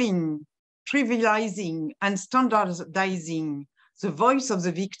stifling, trivializing, and standardizing the voice of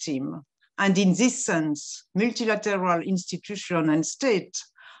the victim. And in this sense, multilateral institutions and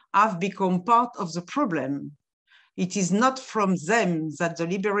states have become part of the problem. It is not from them that the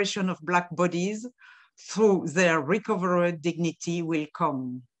liberation of Black bodies through their recovered dignity will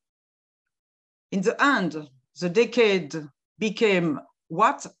come. In the end, the decade became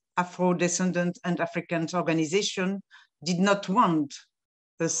what Afro-descendant and African organizations did not want,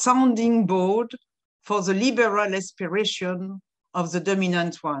 a sounding board for the liberal aspiration of the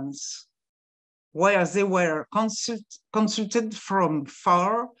dominant ones, where they were consulted from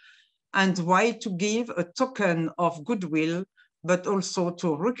far and why to give a token of goodwill, but also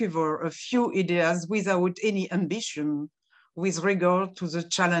to recover a few ideas without any ambition with regard to the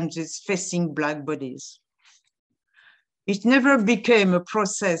challenges facing Black bodies. It never became a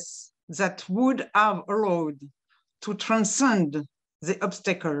process that would have allowed to transcend the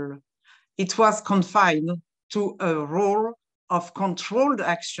obstacle. It was confined to a role of controlled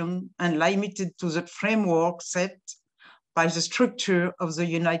action and limited to the framework set by the structure of the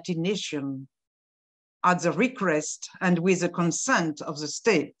United Nations at the request and with the consent of the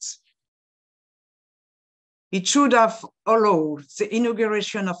states. It should have allowed the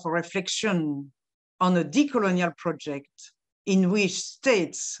inauguration of a reflection on a decolonial project in which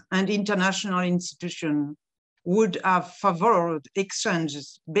states and international institutions would have favored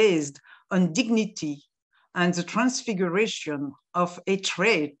exchanges based on dignity and the transfiguration of a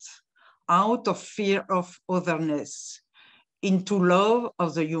trait out of fear of otherness into love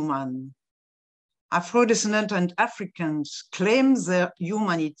of the human. Afro-descendants and Africans claim their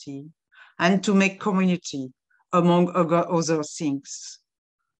humanity and to make community, among other things,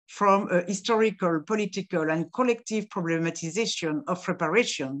 from a historical, political, and collective problematization of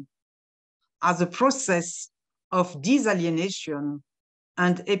reparation as a process of disalienation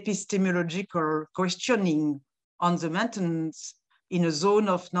and epistemological questioning on the maintenance in a zone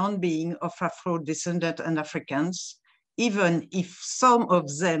of non-being of Afro-descendant and Africans, even if some of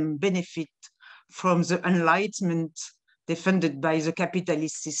them benefit from the Enlightenment defended by the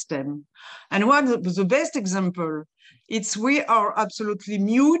capitalist system. And one of the best example, it's we are absolutely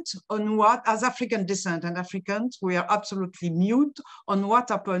mute on what, as African descent and Africans, we are absolutely mute on what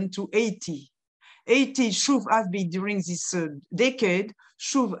happened to Haiti. Haiti should have been, during this decade,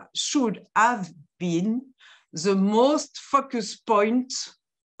 should have been the most focus point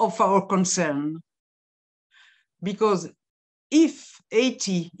of our concern. Because if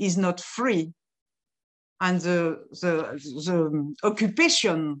Haiti is not free and the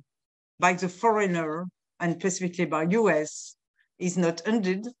occupation by the foreigner and specifically by US is not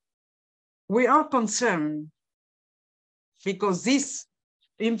ended, we are concerned because this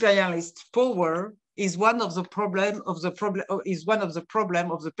imperialist power is one of the problem of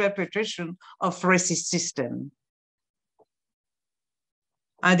the perpetration of racist system.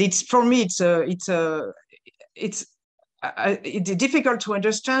 And it's, for me, it's difficult to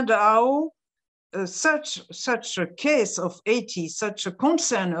understand how such a case of Haiti, such a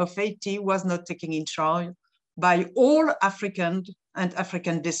concern of Haiti was not taken in charge by all African and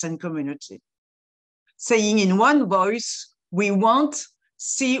African descent community, saying in one voice, we want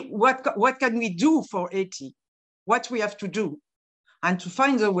see what can we do for Haiti, what we have to do, and to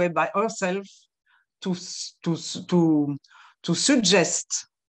find a way by ourselves to suggest,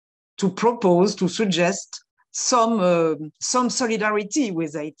 to propose, to suggest some solidarity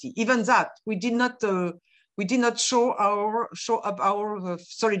with Haiti. Even that we did not show up our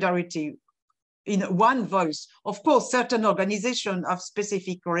solidarity in one voice. Of course, certain organizations have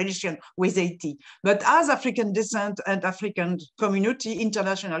specific relation with Haiti, but as African descent and African community,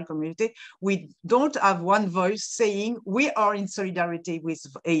 international community, we don't have one voice saying we are in solidarity with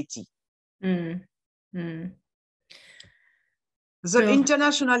Haiti. The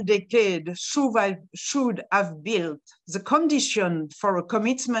international decade should have built the condition for a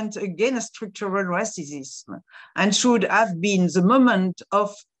commitment against structural racism and should have been the moment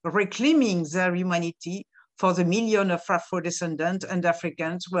of reclaiming their humanity for the million of Afro-descendants and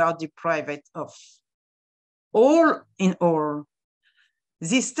Africans who are deprived of. All in all,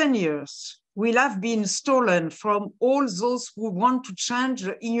 these 10 years will have been stolen from all those who want to change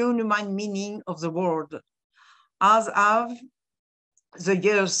the inhuman meaning of the world, as have the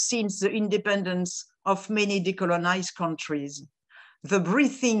years since the independence of many decolonized countries. The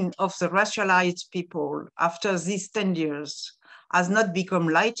breathing of the racialized people after these 10 years has not become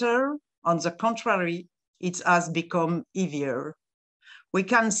lighter. On the contrary, it has become heavier. We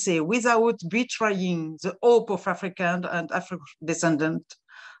can say, without betraying the hope of African and Afro-descendants,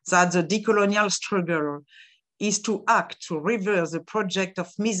 that the decolonial struggle is to act to reverse the project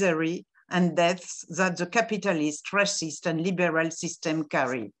of misery and deaths that the capitalist, racist, and liberal system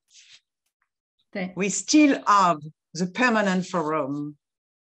carry. We still have the permanent forum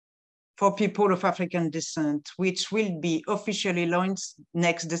for people of African descent, which will be officially launched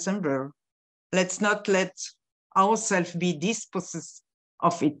next December. Let's not let ourselves be dispossessed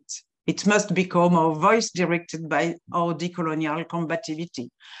of it. It must become our voice directed by our decolonial combativity.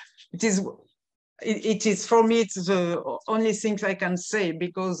 It is for me, it's the only thing I can say,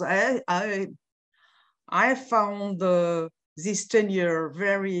 because I found this 10 years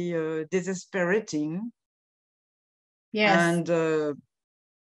very desesperating. Yes.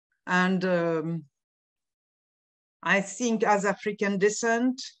 And I think as African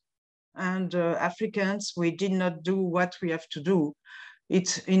descent and Africans, we did not do what we have to do.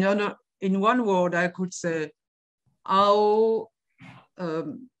 It's in one word, I could say, how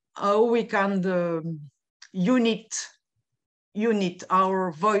we can unite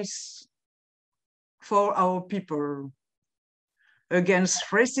our voice for our people against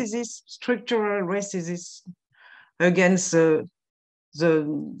racism, structural racism, against the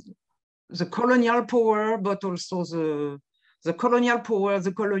colonial power, but also the colonial power,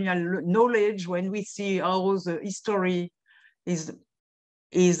 the colonial knowledge. When we see how the history is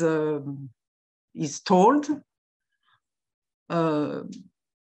told.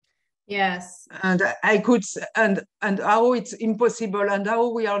 Yes. And I could, and how it's impossible, and how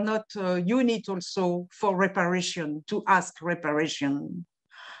we are not unit also for reparation, to ask reparation,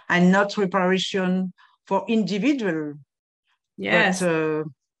 and not reparation for individual, yes,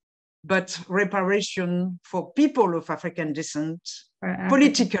 but reparation for people of African descent,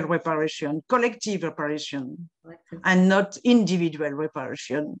 political reparation, collective reparation, and not individual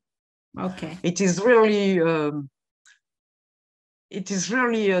reparation. Okay. It is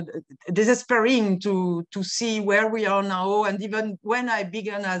really desesperating to see where we are now. And even when I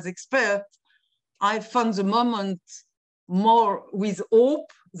began as expert, I found the moment more with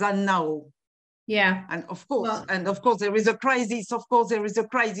hope than now. Yeah. And of course, there is a crisis. Of course, there is a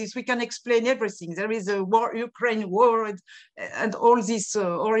crisis. We can explain everything. There is a war, Ukraine war, and all these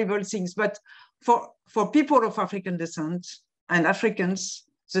horrible things. But for people of African descent and Africans,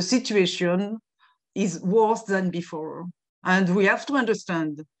 the situation is worse than before. And we have to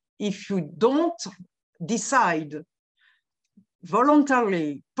understand, if you don't decide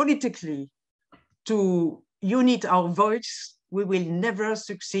voluntarily, politically, to unite our voice, we will never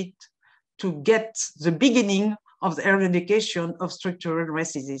succeed to get the beginning of the eradication of structural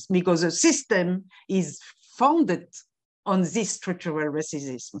racism, because the system is founded on this structural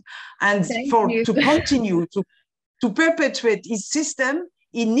racism. And to continue to perpetuate its system,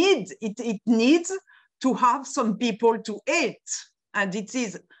 it needs to have some people to hate. And it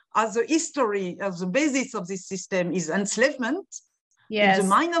is, as the history, as the basis of this system is enslavement, in the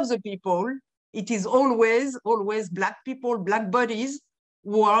mind of the people, it is always Black people, Black bodies,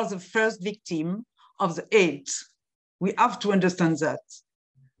 who are the first victim of the hate. We have to understand that.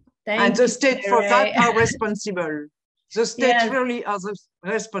 And the state for that are responsible. The state really are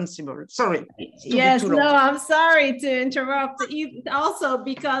responsible. Sorry. Yes, no, I'm sorry to interrupt. Also,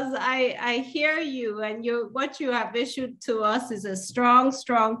 because I hear you, and what you have issued to us is a strong,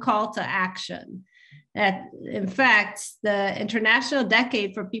 strong call to action. That, in fact, the International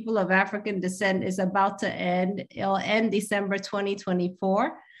Decade for People of African Descent is about to end. It'll end December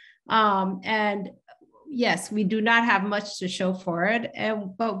 2024. And yes, we do not have much to show for it.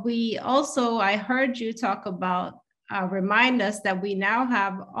 But we also, I heard you talk about, remind us that we now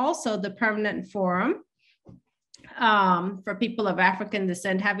have also the Permanent Forum for People of African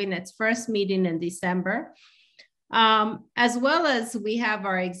Descent having its first meeting in December. As well as we have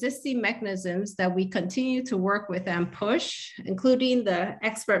our existing mechanisms that we continue to work with and push, including the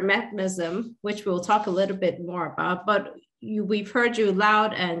expert mechanism, which we'll talk a little bit more about, but we've heard you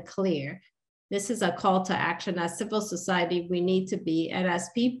loud and clear. This is a call to action. As civil society, we need to be, and as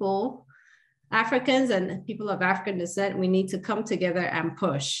people, Africans and people of African descent, we need to come together and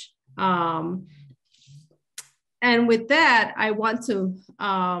push. And with that, I want to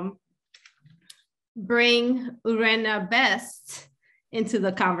bring Urenna Best into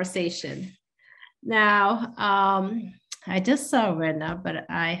the conversation. Now, I just saw Urenna, but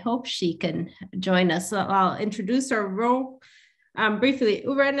I hope she can join us. So I'll introduce her role briefly.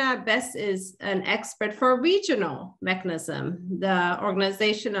 Urenna Best is an expert for regional mechanism, the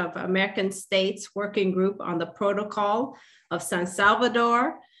Organization of American States Working Group on the Protocol of San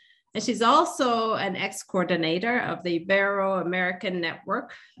Salvador. And she's also an ex-coordinator of the Ibero-American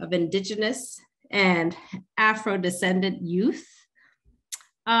Network of Indigenous and Afro-descendant youth.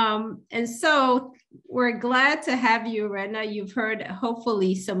 And so we're glad to have you, Urenna. You've heard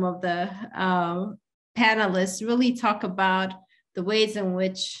hopefully some of the panelists really talk about the ways in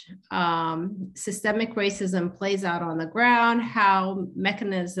which systemic racism plays out on the ground, how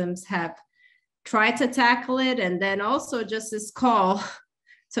mechanisms have tried to tackle it, and then also just this call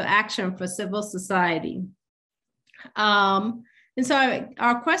to action for civil society. And so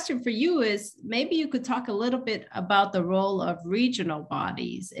our question for you is, maybe you could talk a little bit about the role of regional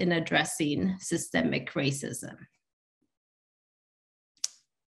bodies in addressing systemic racism.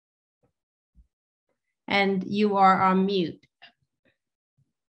 And you are on mute.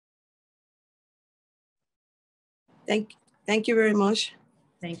 Thank you very much.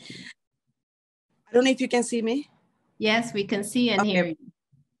 Thank you. I don't know if you can see me. Yes, we can see and hear you.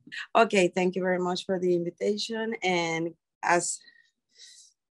 Okay, thank you very much for the invitation. And as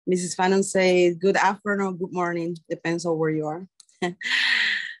Mrs. Fanon said, good afternoon, good morning, depends on where you are.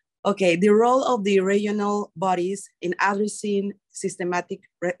 Okay, the role of the regional bodies in addressing systematic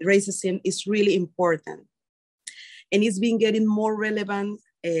racism is really important. And it's been getting more relevant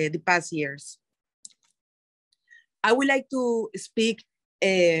the past years. I would like to speak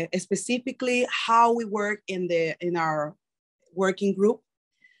specifically how we work in our working group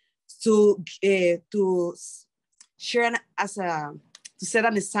to share to set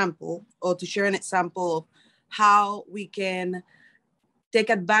an example, or to share an example of how we can take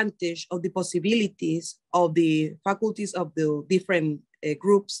advantage of the possibilities of the faculties of the different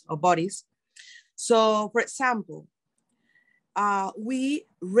groups or bodies. So, for example, we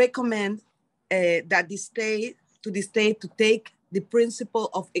recommend that the state to take the principle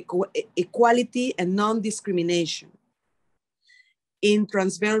of equality and non-discrimination in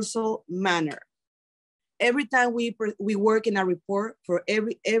transversal manner. Every time we work in a report for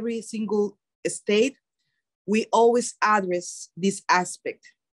every single state, we always address this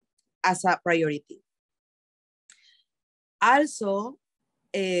aspect as a priority. Also,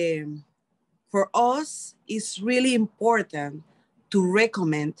 for us, it's really important to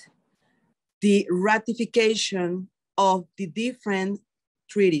recommend the ratification of the different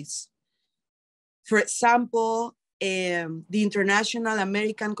treaties. For example, the International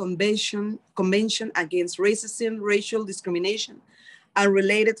American Convention Against Racism, Racial Discrimination, and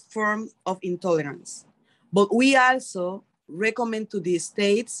related forms of intolerance. But we also recommend to the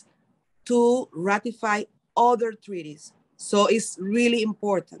states to ratify other treaties. So it's really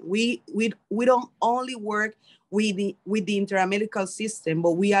important. We don't only work with the Inter-American system,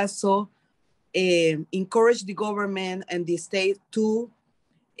 but we also encourage the government and the state to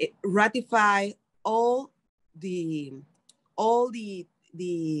ratify all the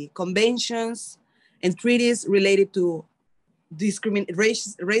conventions and treaties related to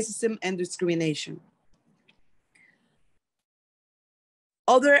racism and discrimination.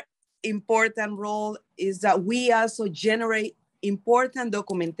 Other important role is that we also generate important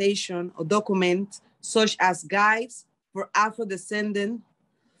documentation or documents such as guides for Afro-descendant.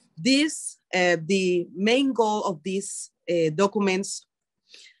 This, the main goal of these documents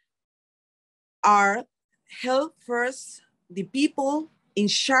are help first the people in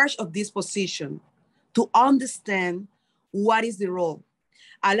charge of this position to understand what is the role.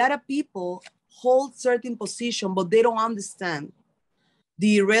 A lot of people hold certain position, but they don't understand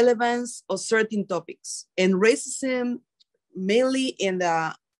the relevance of certain topics. And racism, mainly in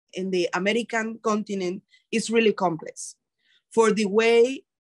the American continent, is really complex for the way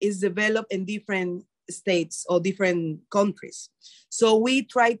it's developed in different states or different countries. So we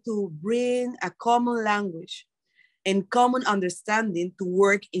try to bring a common language and common understanding to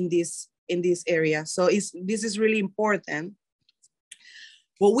work in this area. So this is really important.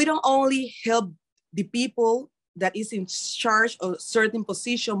 But we don't only help the people that is in charge of certain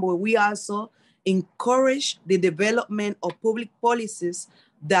position, but we also encourage the development of public policies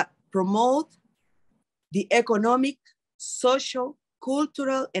that promote the economic, social,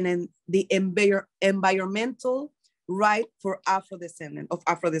 cultural, and the environmental right for Afro-descendant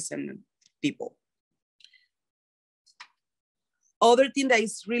people. Other thing that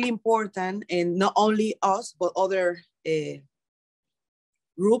is really important, and not only us, but other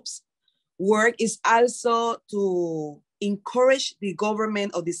groups work, is also to encourage the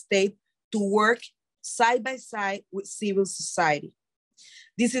government of the state to work side by side with civil society.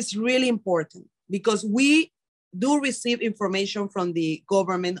 This is really important because we do receive information from the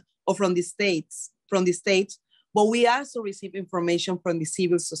government or from the states, but we also receive information from the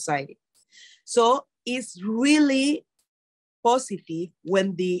civil society. So it's really positive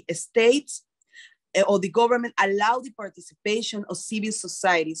when the states or the government allow the participation of civil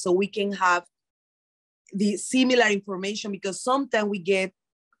society so we can have the similar information, because sometimes we get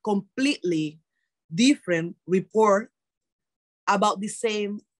completely different report about the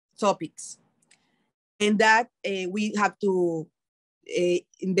same topics. And that we have to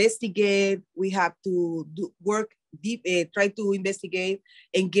investigate, we have to work deep, try to investigate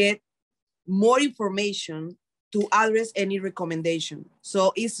and get more information to address any recommendation.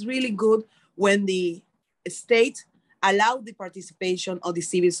 So it's really good when the state allow the participation of the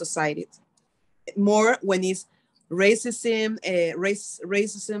civil society. More when it's racism,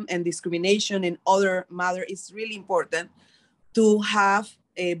 racism and discrimination and other matter, it's really important to have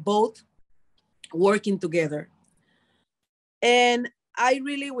both working together. And I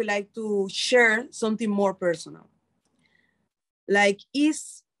really would like to share something more personal. Like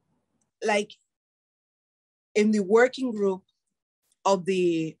in the working group of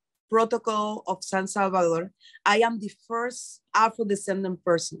the Protocol of San Salvador, I am the first Afro-descendant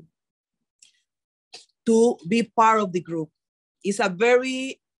person to be part of the group. It's a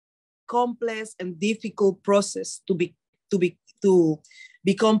very complex and difficult process to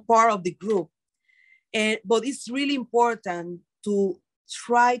become part of the group. But it's really important to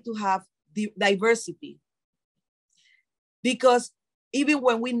try to have the diversity, because even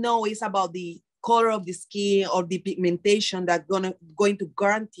when we know it's about the color of the skin or the pigmentation that's going to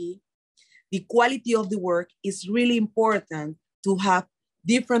guarantee the quality of the work, is really important to have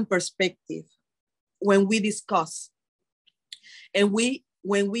different perspective when we discuss. And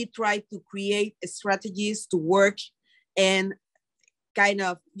when we try to create strategies to work and kind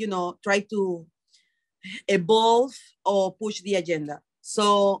of, try to evolve or push the agenda.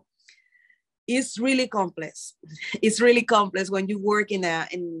 So it's really complex. It's really complex when you work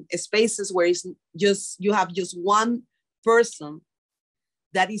in spaces where it's you have just one person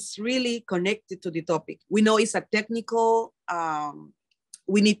that is really connected to the topic. We know it's a technical,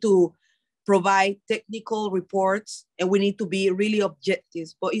 we need to provide technical reports and we need to be really objective,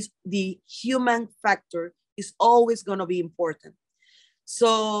 but it's the human factor is always gonna be important.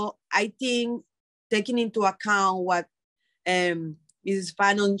 So I think taking into account what Mrs.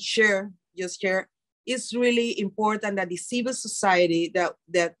 Fanon shared just shared, it's really important that the civil society,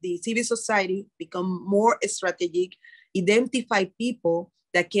 that the civil society become more strategic, identify people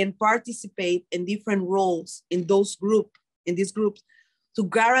that can participate in different roles in these groups, to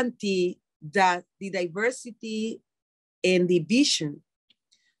guarantee that the diversity and the vision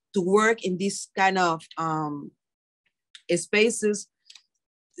to work in this kind of spaces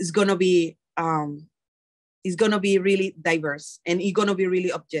is gonna be really diverse, and it's gonna be really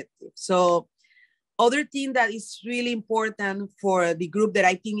objective. So other thing that is really important for the group that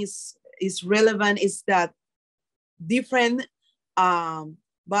I think is relevant is that different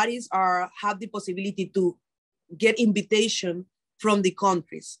bodies have the possibility to get invitation from the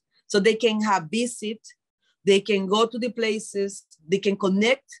countries. So they can have visit, they can go to the places, they can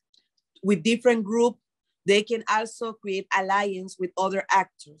connect with different groups, they can also create alliance with other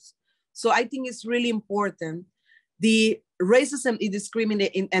actors. So I think it's really important. The racism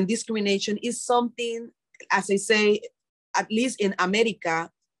and discrimination is something, as I say, at least in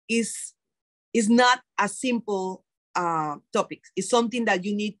America, is not a simple topic. It's something that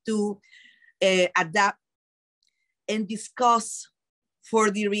you need to adapt and discuss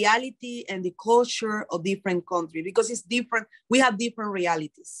for the reality and the culture of different countries, because it's different. We have different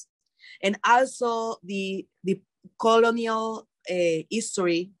realities. And also the colonial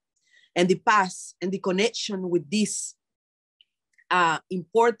history and the past and the connection with this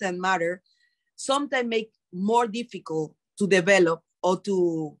important matter sometimes make more difficult to develop or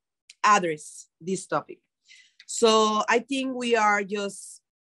to address this topic. So I think we are just,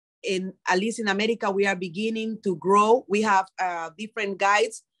 at least in America, we are beginning to grow. We have different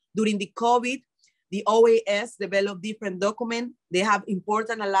guides. During the COVID, the OAS developed different documents. They have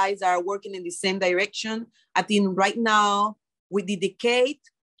important allies that are working in the same direction. I think right now, with the decade,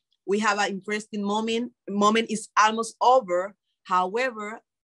 we have an interesting moment. Moment is almost over. However,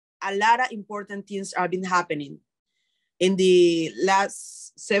 a lot of important things have been happening in the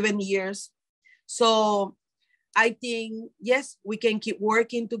last 7 years. So I think, yes, we can keep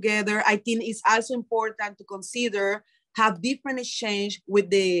working together. I think it's also important to consider have different exchange with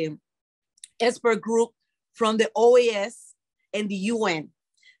the expert group from the OAS and the UN.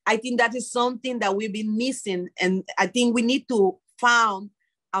 I think that is something that we've been missing. And I think we need to find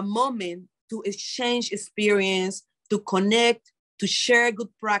a moment to exchange experience, to connect, to share good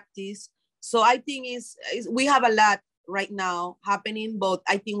practice. So I think we have a lot right now happening, but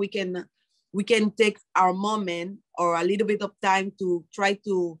I think we can take our moment or a little bit of time to try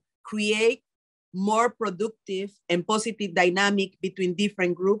to create more productive and positive dynamic between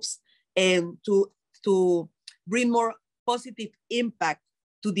different groups, and to bring more positive impact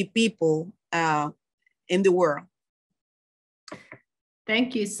to the people in the world.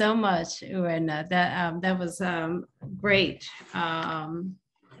 Thank you so much, Urenna. That was great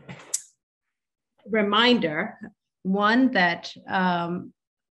reminder. One, that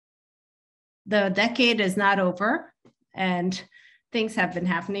the decade is not over and things have been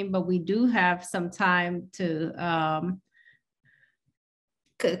happening, but we do have some time to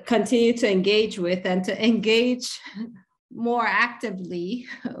continue to engage with and to engage more actively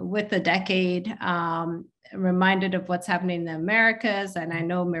with the decade. Reminded of what's happening in the Americas, and I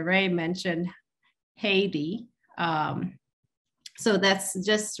know Mireille mentioned Haiti. So that's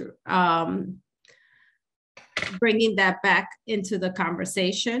just bringing that back into the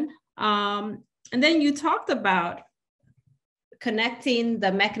conversation. And then you talked about connecting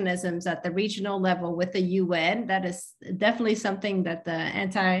the mechanisms at the regional level with the UN. That is definitely something that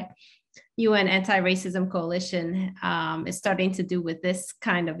the UN Antiracism Coalition is starting to do with this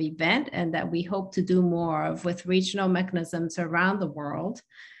kind of event, and that we hope to do more of with regional mechanisms around the world.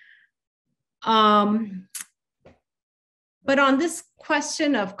 But on this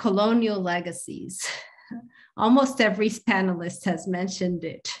question of colonial legacies, almost every panelist has mentioned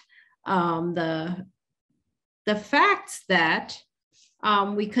it. The fact that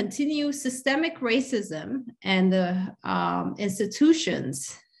we continue systemic racism and the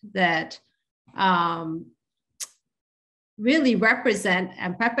institutions that really represent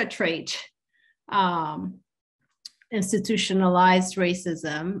and perpetrate institutionalized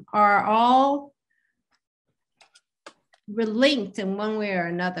racism are all linked in one way or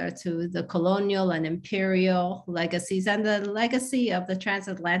another to the colonial and imperial legacies and the legacy of the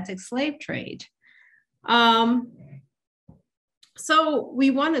transatlantic slave trade. So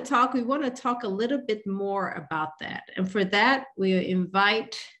we want to talk a little bit more about that. And for that, we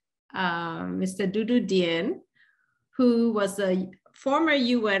invite Mr. Doudou Diène, who was a former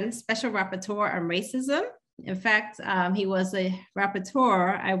UN Special Rapporteur on Racism In fact, he was a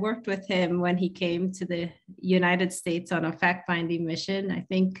rapporteur. I worked with him when he came to the United States on a fact-finding mission. I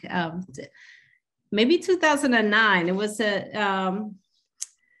think maybe 2009. It was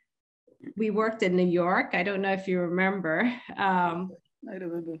we worked in New York. I don't know if you remember. I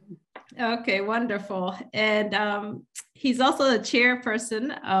remember. Okay, wonderful. And he's also the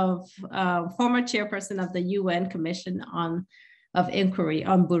chairperson of, former chairperson of the UN Commission of Inquiry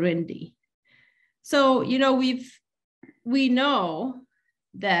on Burundi. So, you know, we know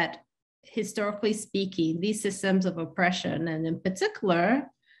that historically speaking, these systems of oppression, and in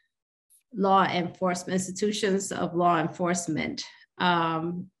particular, law enforcement, institutions of law enforcement,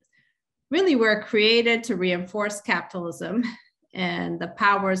 really were created to reinforce capitalism and the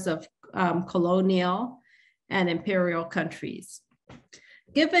powers of colonial and imperial countries.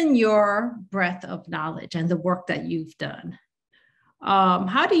 Given your breadth of knowledge and the work that you've done,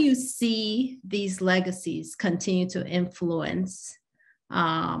 how do you see these legacies continue to influence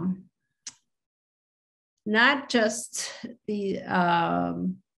not just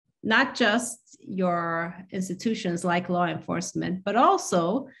your institutions like law enforcement, but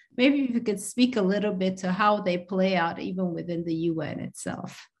also maybe if you could speak a little bit to how they play out even within the UN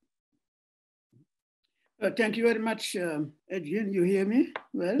itself? Thank you very much, Diène. You hear me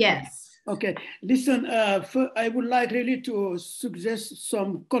well? Yes. Okay, listen, I would like really to suggest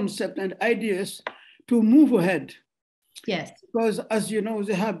some concepts and ideas to move ahead. Yes. Because as you know,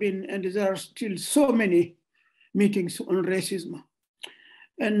 there have been, and there are still so many meetings on racism.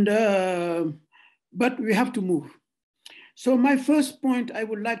 And, but we have to move. So my first point I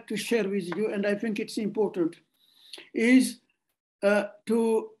would like to share with you, and I think it's important, is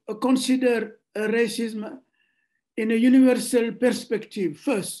to consider racism in a universal perspective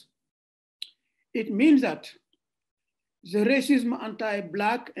first. It means that the racism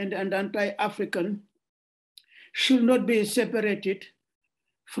anti-Black and anti-African should not be separated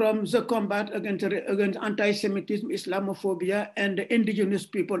from the combat against anti-Semitism, Islamophobia, and indigenous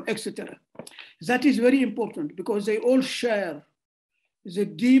people, etc. That is very important because they all share the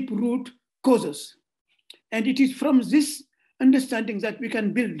deep root causes. And it is from this understanding that we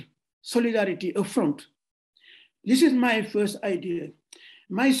can build solidarity upfront. This is my first idea.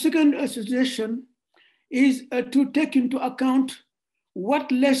 My second suggestion is to take into account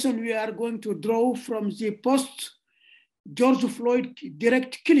what lesson we are going to draw from the post-George Floyd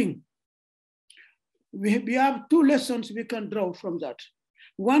direct killing. We have two lessons we can draw from that.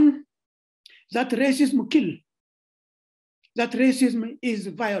 One, that racism kills. That racism is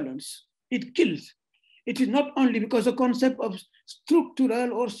violence. It kills. It is not only because the concept of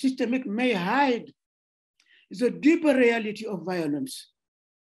structural or systemic may hide the deeper reality of violence.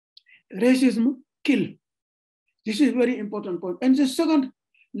 Racism kills. This is a very important point. And the second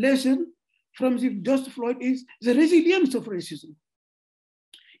lesson from the George Floyd is the resilience of racism.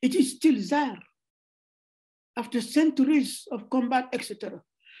 It is still there after centuries of combat, etc.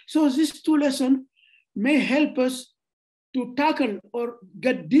 So these two lessons may help us to tackle or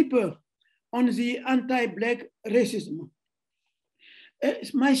get deeper on the anti-Black racism.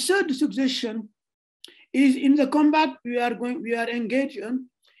 My third suggestion is in the combat we are engaged in,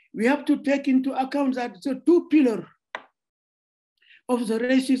 we have to take into account that the two pillars of the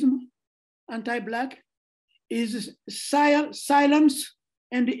racism, anti-Black, is silence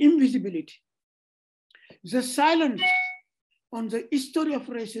and invisibility. The silence on the history of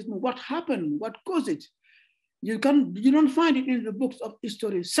racism, what happened, what caused it, you don't find it in the books of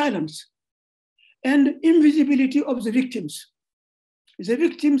history, silence. And invisibility of the victims. The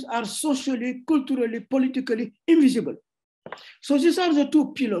victims are socially, culturally, politically invisible. So these are the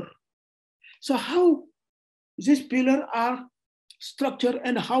two pillars. So how these pillars are structured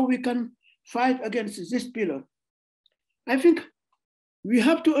and how we can fight against this pillar. I think we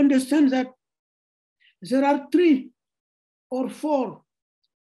have to understand that there are 3 or 4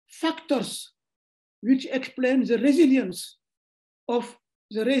 factors which explain the resilience of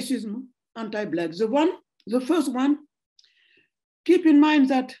the racism anti-Black. The first one, keep in mind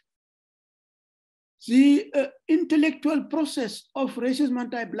that the intellectual process of racism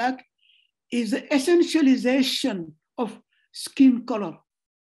anti-Black is the essentialization of skin color.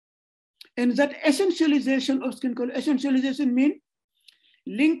 And that essentialization of skin color, essentialization means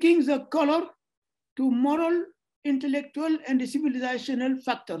linking the color to moral, intellectual, and civilizational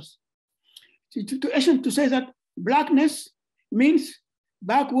factors. To say that Blackness means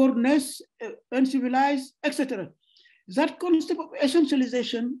backwardness, uncivilized, etc. That concept of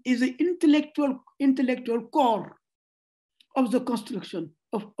essentialization is the intellectual core of the construction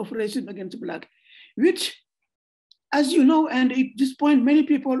of racism against Black, which, as you know, and at this point, many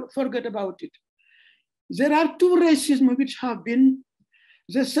people forget about it. there are two racisms which have been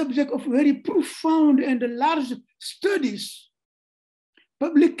the subject of very profound and large studies,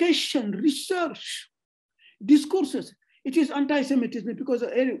 publication, research, discourses. It is anti-Semitism because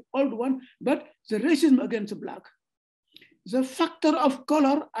of an old one, but the racism against the Black. The factor of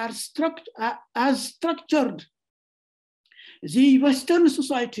color has structured the Western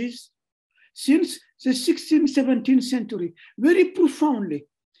societies since the 16th, 17th century, very profoundly.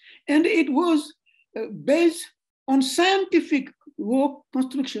 And it was based on scientific work,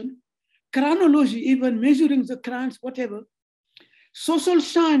 construction, chronology, even measuring the crimes, whatever, social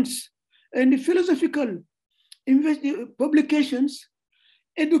science and philosophical publications,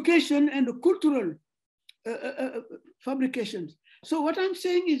 education and cultural fabrications. So what I'm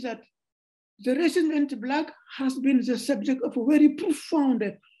saying is that the racism against Black has been the subject of a very profound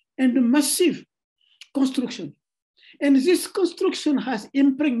and massive construction. And this construction has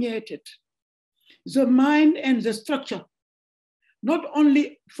impregnated the mind and the structure, not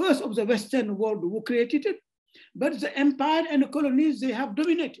only first of the Western world who created it, but the empire and the colonies they have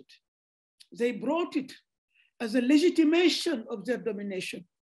dominated. They brought it as a legitimation of their domination.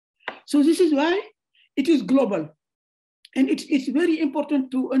 So this is why it is global. And it's very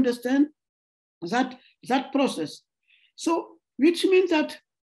important to understand that process. So, which means that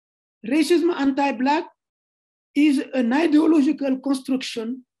racism anti-Black is an ideological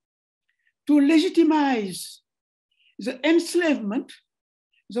construction to legitimize the enslavement,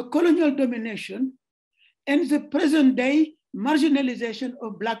 the colonial domination, and the present day marginalization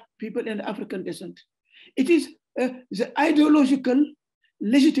of Black people and African descent. It is the ideological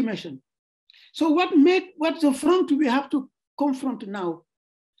legitimation. So what the front we have to confront now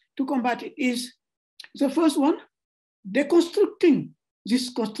to combat it is the first one, deconstructing this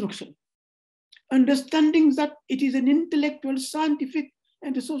construction, understanding that it is an intellectual, scientific,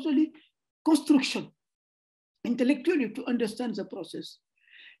 and socially construction, intellectually to understand the process.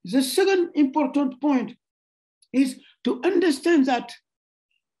 The second important point is to understand that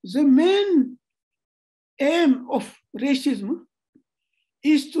the main aim of racism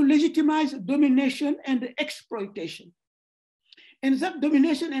is to legitimize domination and exploitation. And that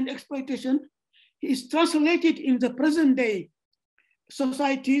domination and exploitation is translated in the present day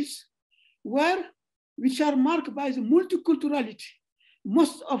societies which are marked by the multiculturality.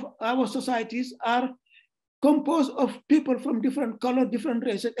 Most of our societies are composed of people from different colors, different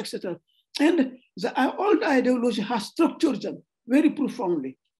races, etc. And the old ideology has structured them very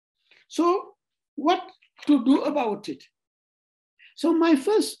profoundly. So what to do about it? So my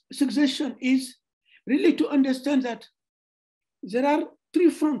first suggestion is really to understand that there are three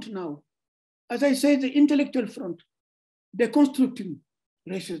fronts now. As I said, the intellectual front, deconstructing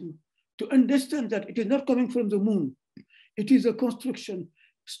racism, to understand that it is not coming from the moon. It is a construction,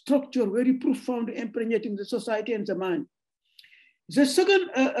 structure, very profound, impregnating the society and the mind. The second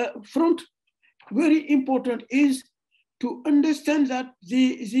front, very important, is to understand that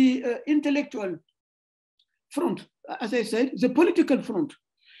the intellectual front, as I said, the political front.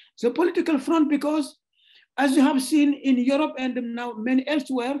 The political front, because as you have seen in Europe and now many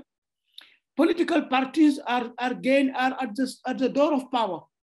elsewhere, political parties are at the door of power,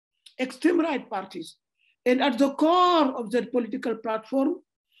 extreme right parties. And at the core of their political platform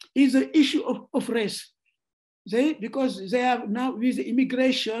is the issue of race. Because they have now, with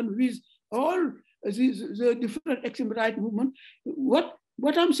immigration, with all the different extreme right movement, what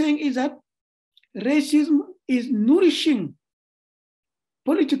I'm saying is that racism is nourishing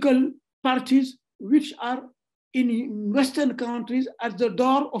political parties which are in Western countries at the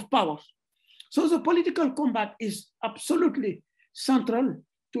door of power. So the political combat is absolutely central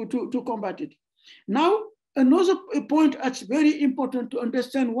to combat it. Now, another point that's very important to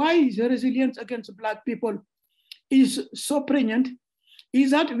understand why the resilience against Black people is so pregnant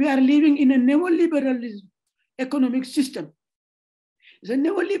is that we are living in a neoliberal economic system. The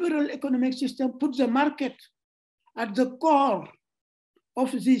neoliberal economic system puts the market at the core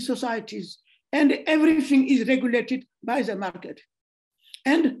of these societies, and everything is regulated by the market.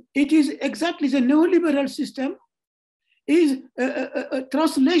 And it is exactly the neoliberal system is a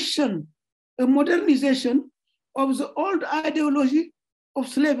translation, a modernization of the old ideology of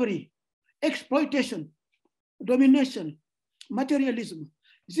slavery, exploitation, domination, materialism.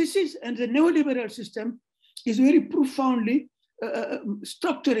 This is, and the neoliberal system is very profoundly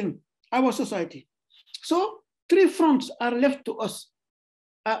structuring our society. So three fronts are left to us.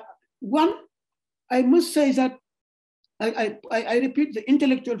 One, I must say that I repeat, the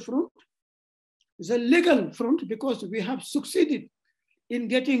intellectual front, the legal front, because we have succeeded in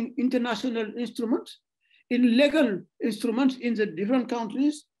getting international instruments, in legal instruments in the different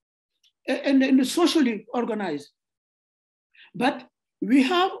countries and socially organized. But we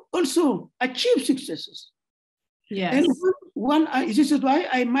have also achieved successes. Yes. And this is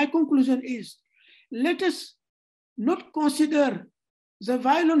why my conclusion is, let us not consider the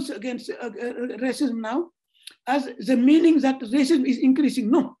violence against racism now as the meaning that racism is increasing.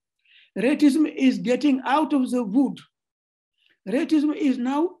 No, racism is getting out of the wood. Racism is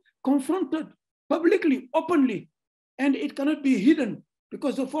now confronted publicly, openly, and it cannot be hidden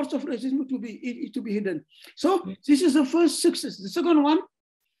because the force of racism to be hidden. So this is the first success. The second one,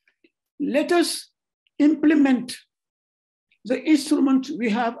 let us implement the instruments we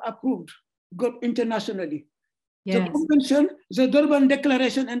have approved internationally. Yes. The Convention, the Durban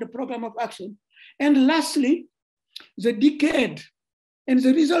Declaration, and the Program of Action. And lastly, the decade. And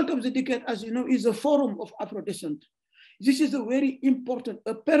the result of the decade, as you know, is a forum of Afro-descent. This is a very important,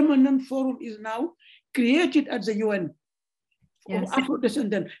 a permanent forum is now created at the UN of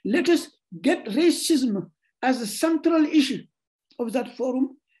Afro-descent. Let us get racism as a central issue of that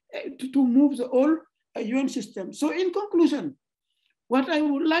forum to move the whole UN system. So in conclusion, what I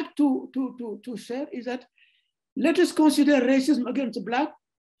would like to share is that let us consider racism against Black,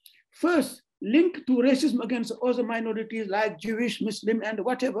 first linked to racism against other minorities like Jewish, Muslim, and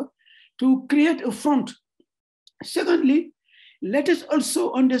whatever, to create a front. Secondly, let us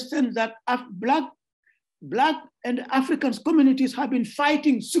also understand that Black and African communities have been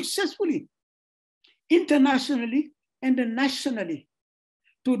fighting successfully, internationally and nationally,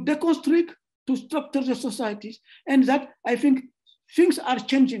 to deconstruct, to structure the societies, and that I think things are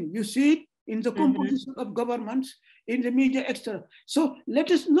changing. You see it in the composition of governments, in the media, etc. So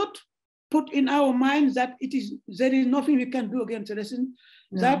let us not put in our minds that there is nothing we can do against racism,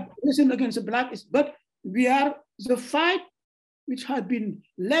 that racism against the Black is, but we are the fight which has been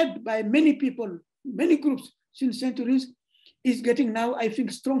led by many people, many groups since centuries, is getting now, I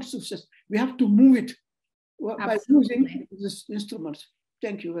think, strong success. We have to move it by using these instruments.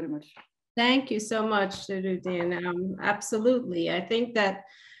 Thank you very much. Thank you so much, Diène. Absolutely. I think that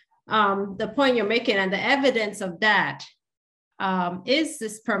the point you're making and the evidence of that is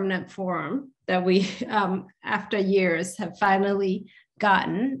this permanent forum that we, after years, have finally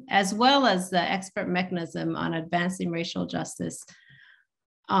gotten, as well as the expert mechanism on advancing racial justice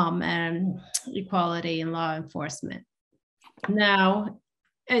and equality in law enforcement. Now,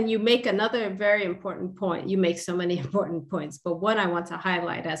 and you make another very important point. You make so many important points, but one I want to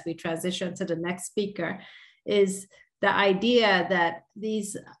highlight as we transition to the next speaker is the idea that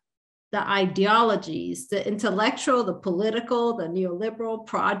the ideologies, the intellectual, the political, the neoliberal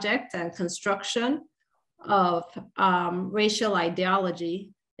project and construction of racial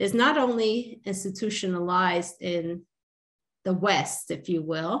ideology is not only institutionalized in the West, if you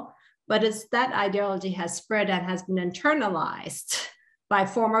will, but that ideology has spread and has been internalized by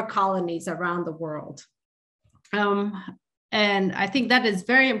former colonies around the world. And I think that is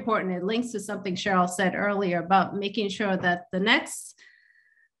very important. It links to something Sherylle said earlier about making sure that the next,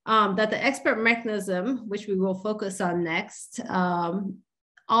 that the expert mechanism, which we will focus on next,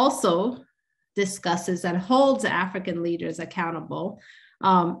 also discusses and holds African leaders accountable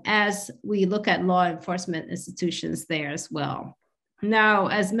as we look at law enforcement institutions there as well. Now,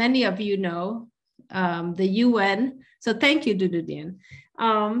 as many of you know, the UN, so thank you, Doudou.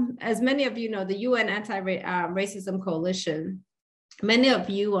 As many of you know, the UN Antiracism Coalition, many of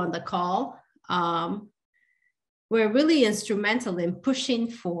you on the call were really instrumental in pushing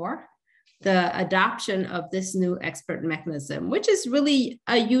for the adoption of this new expert mechanism, which is really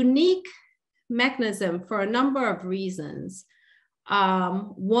a unique mechanism for a number of reasons.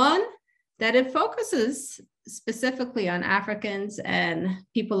 One, that it focuses specifically on Africans and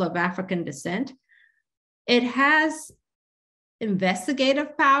people of African descent. It has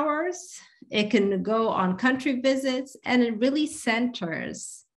investigative powers. It can go on country visits, and it really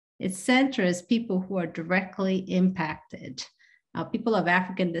centers people who are directly impacted, people of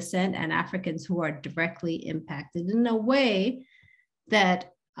African descent and Africans who are directly impacted in a way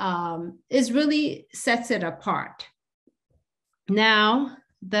that really sets it apart. Now,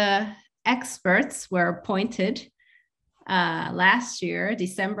 the experts were appointed last year,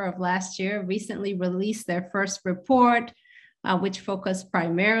 December of last year, recently released their first report, which focused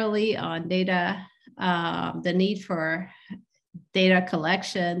primarily on data, the need for data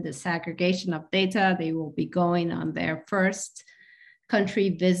collection, disaggregation of data. They will be going on their first country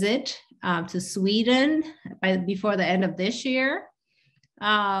visit to Sweden before the end of this year.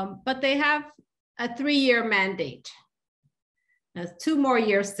 But they have a 3-year mandate. There's 2 more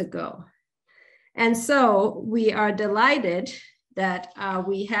years to go. And so we are delighted that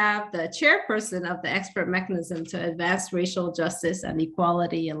we have the chairperson of the expert mechanism to advance racial justice and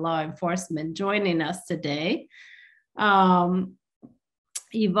equality in law enforcement joining us today, Yvonne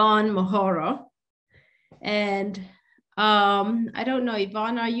Mokgoro. And I don't know,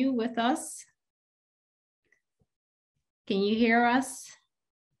 Yvonne, are you with us? Can you hear us?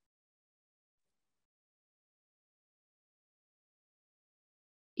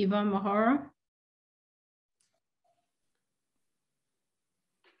 Yvonne Mokgoro?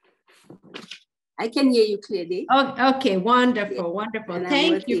 I can hear you clearly. Oh, okay, wonderful, wonderful. And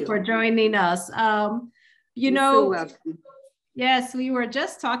thank you for joining us. You know, so yes, we were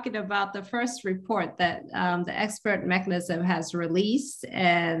just talking about the first report that the expert mechanism has released,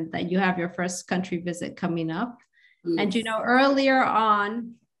 and that you have your first country visit coming up. Yes. And you know, earlier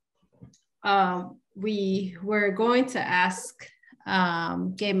on, we were going to ask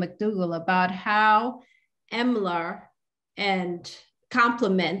Gay McDougall about how EMLR and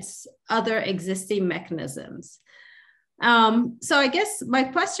complements other existing mechanisms. So I guess my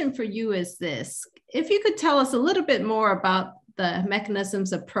question for you is this: if you could tell us a little bit more about the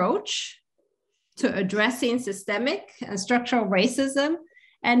mechanism's approach to addressing systemic and structural racism,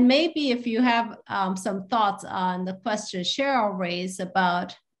 and maybe if you have some thoughts on the question Sherylle raised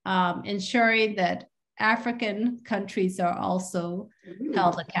about ensuring that African countries are also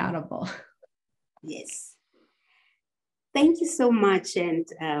held accountable. Yes. Thank you so much, and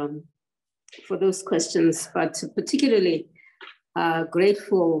for those questions, but particularly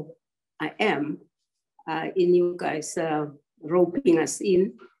grateful I am in you guys roping us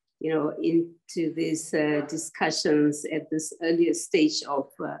in, you know, into these discussions at this earlier stage of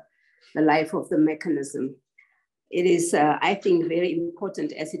the life of the mechanism. It is, I think, very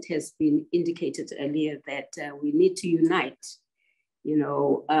important, as it has been indicated earlier, that we need to unite, you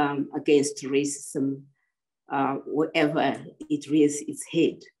know, against racism, wherever it rears its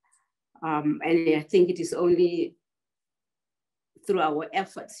head. And I think it is only through our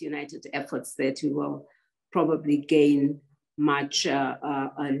efforts, united efforts, that we will probably gain much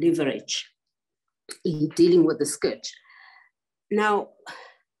leverage in dealing with the scourge. Now,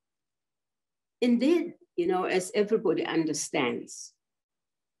 indeed, you know, as everybody understands,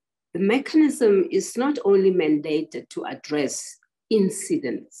 the mechanism is not only mandated to address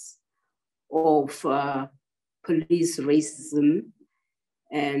incidents of police racism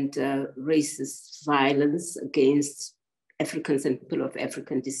and racist violence against Africans and people of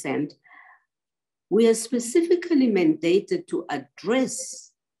African descent. We are specifically mandated to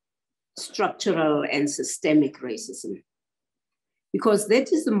address structural and systemic racism, because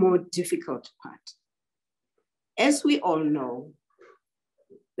that is the more difficult part. As we all know,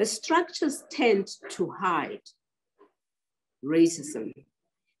 the structures tend to hide racism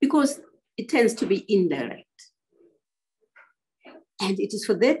because it tends to be indirect. And it is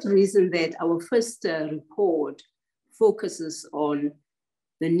for that reason that our first report focuses on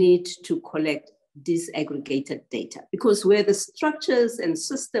the need to collect disaggregated data, because where the structures and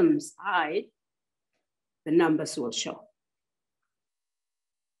systems hide, the numbers will show.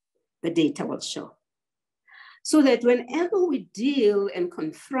 The data will show. So that whenever we deal and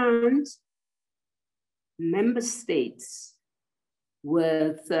confront member states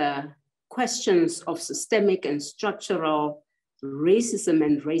with questions of systemic and structural racism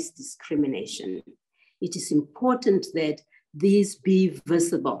and race discrimination, it is important that these be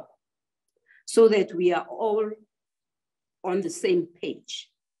visible so that we are all on the same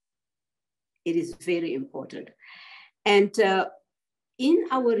page. It is very important. And in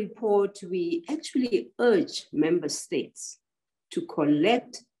our report, we actually urge member states to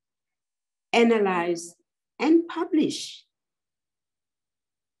collect, analyze, and publish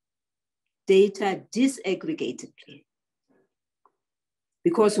data disaggregatedly.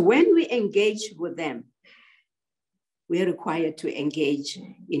 Because when we engage with them, we are required to engage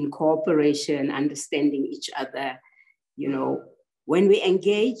in cooperation, understanding each other. You know, when we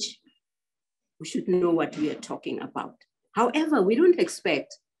engage, we should know what we are talking about. However, we don't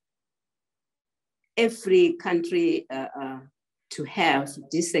expect every country to have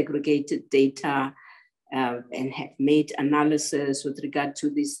disaggregated data and have made analysis with regard to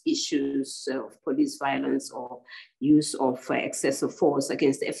these issues of police violence or use of excessive force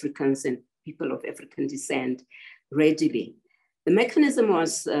against Africans and people of African descent readily. The mechanism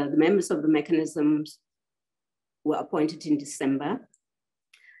was, the members of the mechanisms were appointed in December.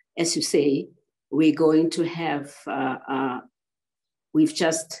 As you say, we're going to have, we've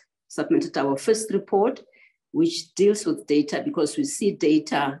just submitted our first report, which deals with data, because we see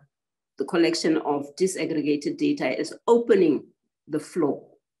data, the collection of disaggregated data is opening the floor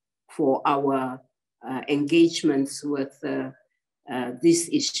for our engagements with these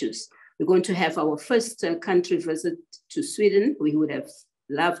issues. We're going to have our first country visit to Sweden. We would have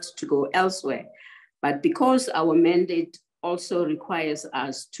loved to go elsewhere, but because our mandate also requires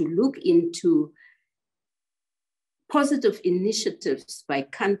us to look into positive initiatives by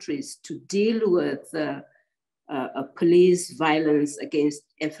countries to deal with police violence against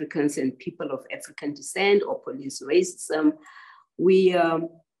Africans and people of African descent, or police racism. We, on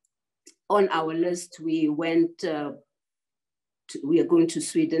our list, we are going to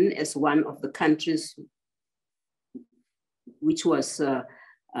Sweden as one of the countries which was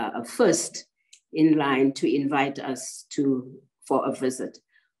first in line to invite us for a visit.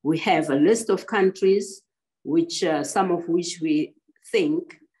 We have a list of countries, which some of which we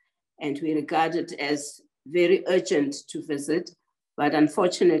think and we regard it as very urgent to visit, but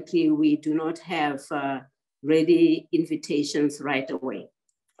unfortunately we do not have ready invitations right away.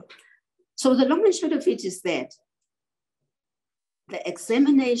 So the long and short of it is that the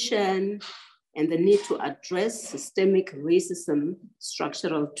examination and the need to address systemic racism,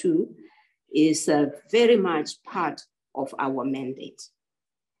 structural too, is very much part of our mandate.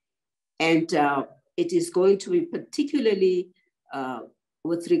 And it is going to be particularly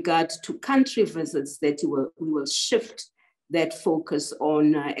with regard to country visits that we will shift that focus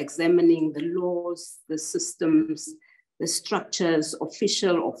on examining the laws, the systems, the structures,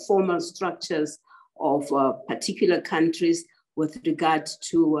 official or formal structures of particular countries with regard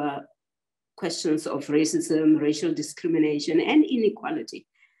to questions of racism, racial discrimination, and inequality.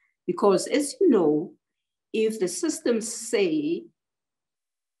 Because as you know, if the systems say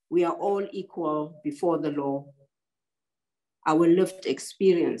we are all equal before the law, our lived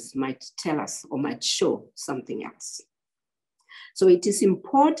experience might tell us or might show something else. So it is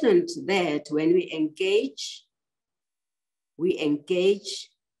important that when we engage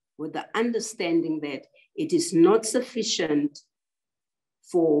with the understanding that it is not sufficient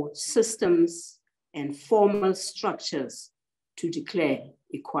for systems and formal structures to declare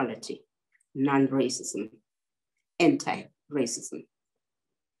equality, non-racism, anti-racism.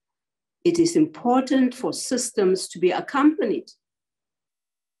 It is important for systems to be accompanied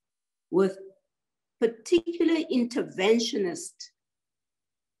with particular interventionist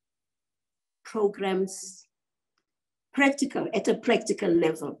programs, at a practical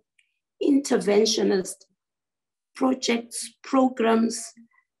level, interventionist projects, programs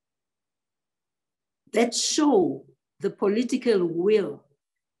that show the political will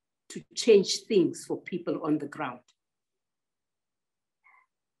to change things for people on the ground.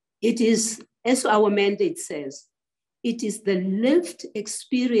 It is, as our mandate says, it is the lived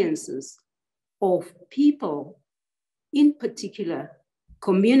experiences of people, in particular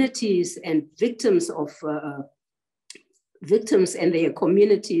communities and victims and their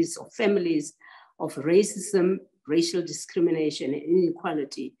communities or families of racism, racial discrimination, and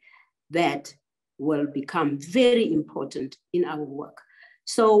inequality that will become very important in our work.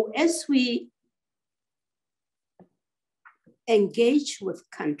 So as we engage with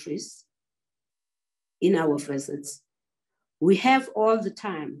countries in our visits, we have all the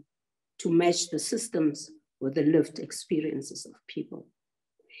time to match the systems with the lived experiences of people.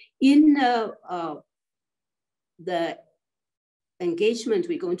 In the engagement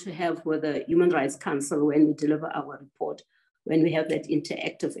we're going to have with the Human Rights Council when we deliver our report, when we have that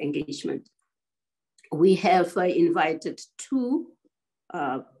interactive engagement, we have invited two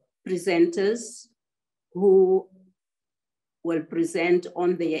presenters who will present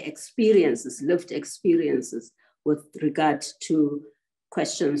on their experiences, lived experiences with regard to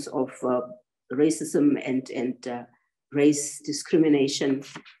questions of racism and race discrimination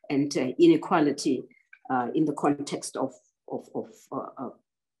and inequality in the context of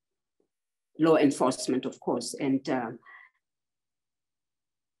law enforcement, of course, and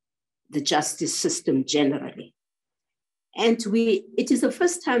the justice system generally. And it is the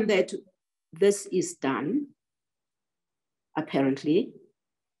first time that this is done, apparently.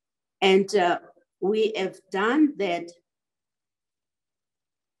 And we have done that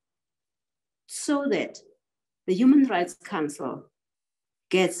so that the Human Rights Council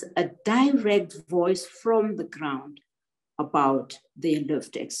gets a direct voice from the ground about their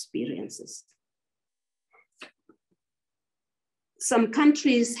lived experiences. Some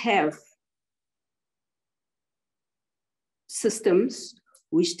countries have systems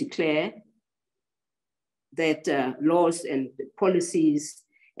which declare that laws and policies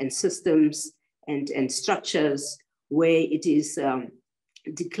and systems and structures where it is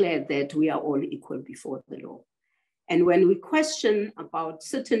declared that we are all equal before the law. And when we question about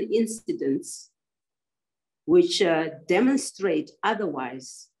certain incidents which demonstrate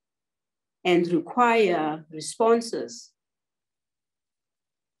otherwise and require responses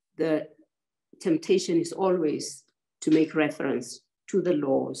the temptation is always to make reference to the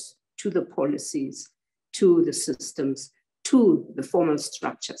laws, to the policies, to the systems, to the formal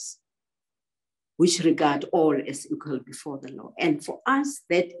structures, which regard all as equal before the law. And for us,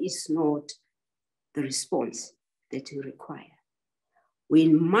 that is not the response that we require. We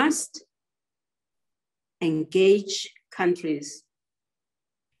must engage countries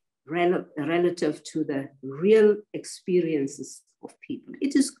relative to the real experiences of people.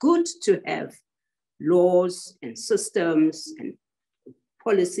 It is good to have laws and systems and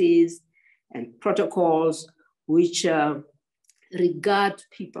policies and protocols which regard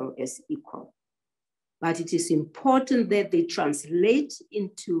people as equal. But it is important that they translate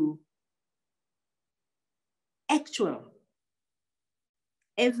into actual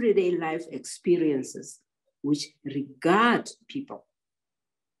everyday life experiences which regard people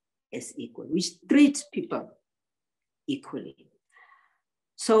as equal, which treat people equally.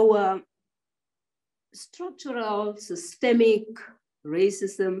 So structural, systemic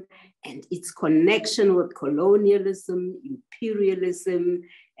racism and its connection with colonialism, imperialism,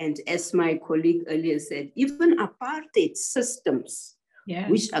 and as my colleague earlier said, even apartheid systems,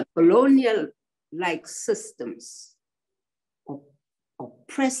 which are colonial-like systems,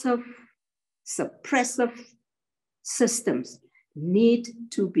 oppressive, suppressive systems need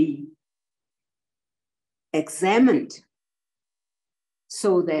to be examined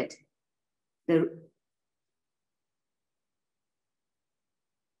so that the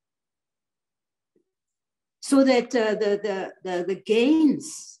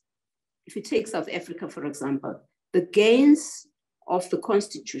gains, if you take South Africa, for example, the gains of the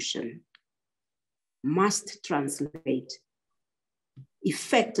Constitution must translate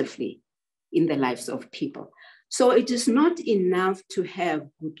effectively in the lives of people. So it is not enough to have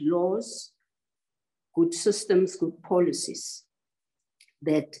good laws, good systems, good policies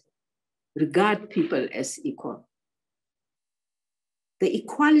that regard people as equal. The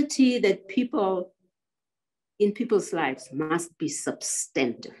equality that people in people's lives must be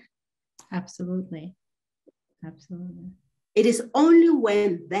substantive. Absolutely. Absolutely. It is only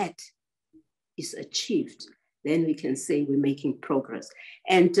when that is achieved, then we can say we're making progress.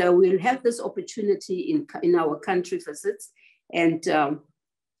 And we'll have this opportunity in our country visits. And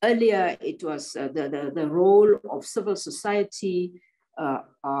earlier it was the role of civil society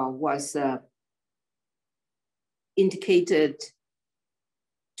was indicated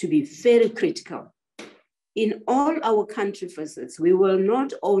to be very critical. In all our country visits, we will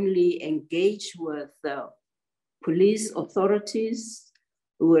not only engage with police authorities,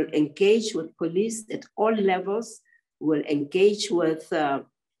 we will engage with police at all levels, we will engage with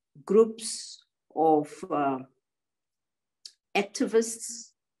groups of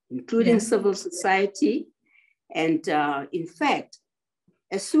activists, including civil society. And in fact,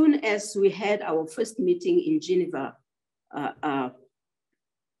 as soon as we had our first meeting in Geneva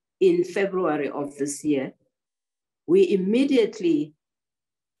in February of this year, we immediately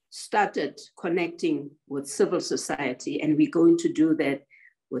started connecting with civil society, and we're going to do that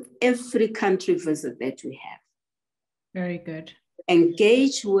with every country visit that we have. Very good.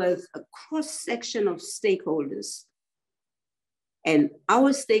 Engage with a cross-section of stakeholders. And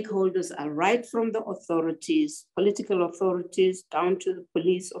our stakeholders are right from the authorities, political authorities, down to the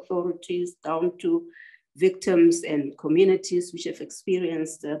police authorities, down to victims and communities which have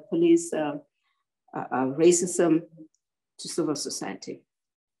experienced police racism, to civil society.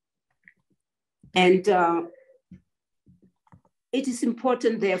 And it is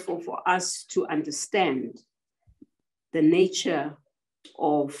important, therefore, for us to understand the nature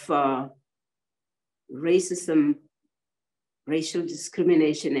of racism, racial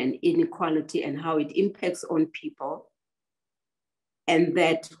discrimination and inequality and how it impacts on people. And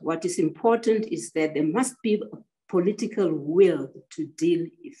that what is important is that there must be a political will to deal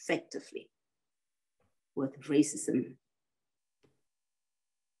effectively with racism.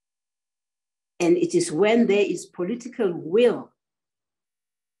 And it is when there is political will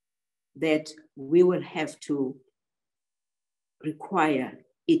that we will have to require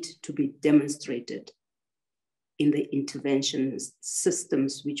it to be demonstrated in the intervention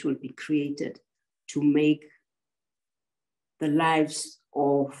systems which will be created to make the lives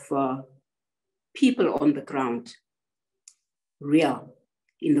of people on the ground real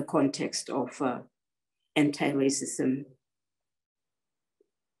in the context of anti-racism,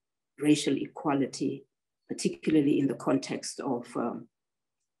 racial equality, particularly in the context of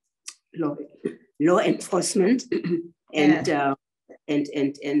law enforcement and the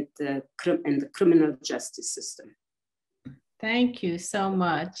criminal justice system. Thank you so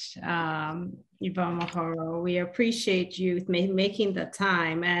much, Yvonne Mokgoro. We appreciate you making the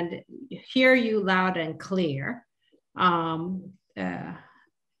time and hear you loud and clear. And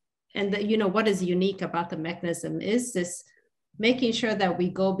what is unique about the mechanism is this making sure that we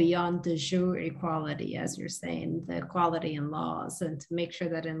go beyond de jure equality, as you're saying, the equality in laws, and to make sure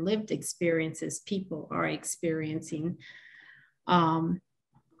that in lived experiences, people are experiencing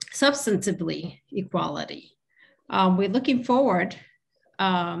substantively equality. We're looking forward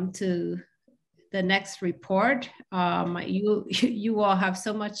to the next report. You all have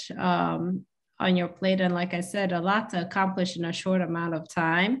so much on your plate, and like I said, a lot to accomplish in a short amount of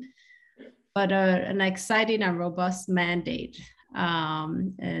time, but an exciting and robust mandate.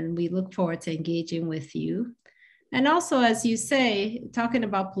 And we look forward to engaging with you. And also, as you say, talking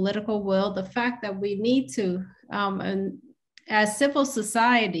about political will, the fact that we need to, and as civil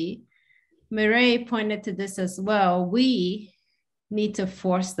society, Mireille pointed to this as well, we need to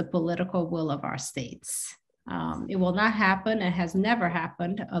force the political will of our states. It will not happen, it has never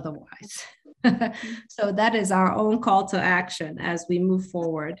happened otherwise. So that is our own call to action as we move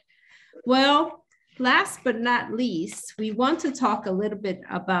forward. Well, last but not least, we want to talk a little bit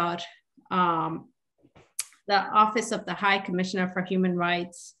about the Office of the High Commissioner for Human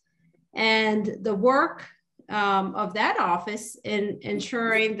Rights and the work of that office in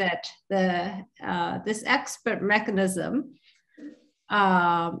ensuring that this expert mechanism,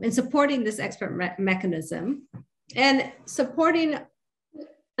 in supporting this expert mechanism and supporting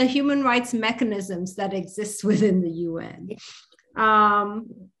the human rights mechanisms that exist within the UN.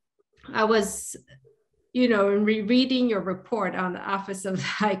 I was, in rereading your report on the Office of the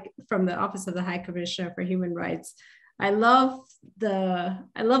High Commissioner for Human Rights, I love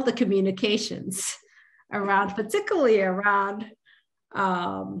the communications particularly around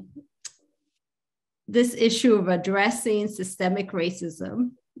this issue of addressing systemic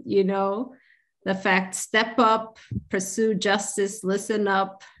racism, the fact, step up, pursue justice, listen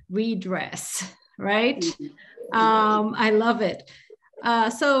up, redress, right? I love it.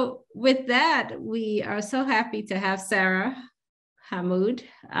 So with that, we are so happy to have Sarah Hamoud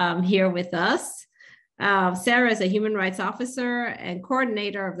here with us. Sarah is a human rights officer and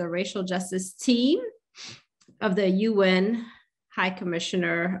coordinator of the racial justice team of the UN High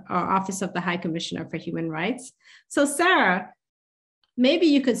Commissioner, or Office of the High Commissioner for Human Rights. So Sarah, maybe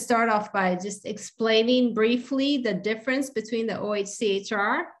you could start off by just explaining briefly the difference between the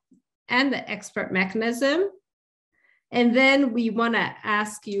OHCHR and the expert mechanism. And then we want to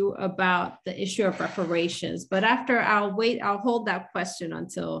ask you about the issue of reparations. But after, I'll hold that question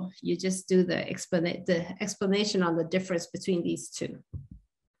until you just do the explanation on the difference between these two.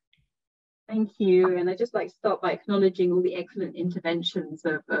 Thank you. And I'd just like to start by acknowledging all the excellent interventions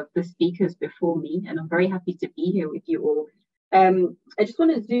of the speakers before me. And I'm very happy to be here with you all. I just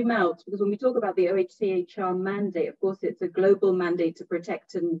want to zoom out, because when we talk about the OHCHR mandate, of course, it's a global mandate to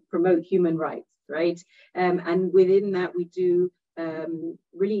protect and promote human rights, right? And within that, we do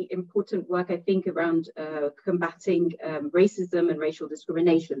really important work, I think, around combating racism and racial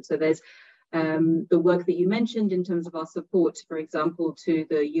discrimination. So there's the work that you mentioned in terms of our support, for example, to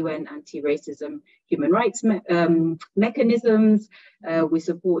the UN anti-racism human rights mechanisms. We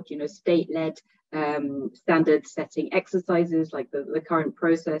support, state-led standard setting exercises, like the current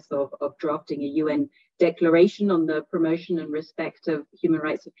process of drafting a UN declaration on the promotion and respect of human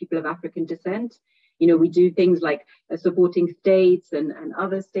rights of people of African descent. We do things like supporting states and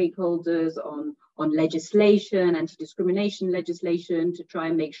other stakeholders on legislation, anti-discrimination legislation, to try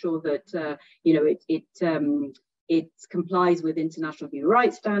and make sure that it complies with international human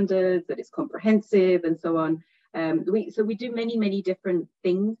rights standards, that it's comprehensive, and so on. So we do many different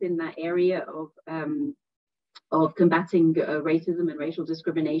things in that area of combating racism and racial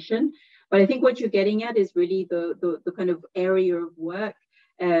discrimination. But I think what you're getting at is really the kind of area of work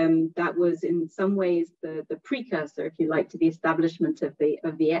that was in some ways the precursor, if you like, to the establishment of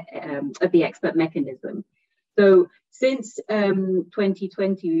the expert mechanism. So since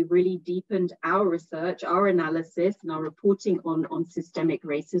 2020, we've really deepened our research, our analysis, and our reporting on systemic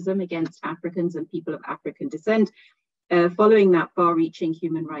racism against Africans and people of African descent, following that far-reaching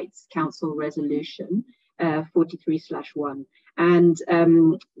Human Rights Council resolution 43/1. And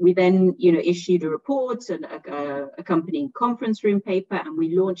we then, issued a report and accompanying conference room paper, and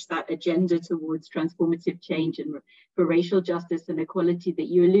we launched that agenda towards transformative change and for racial justice and equality that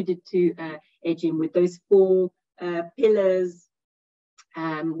you alluded to, Ejim, with those 4 pillars,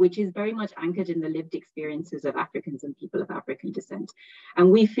 which is very much anchored in the lived experiences of Africans and people of African descent.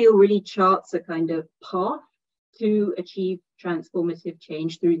 And we feel really charts a kind of path to achieve transformative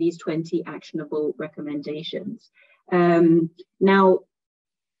change through these 20 actionable recommendations. Now,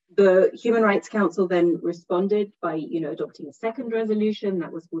 the Human Rights Council then responded by, adopting a second resolution,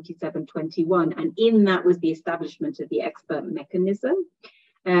 that was 4721, and in that was the establishment of the expert mechanism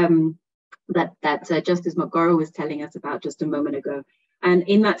that Justice Mokgoro was telling us about just a moment ago. And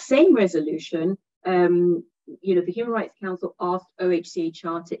in that same resolution, the Human Rights Council asked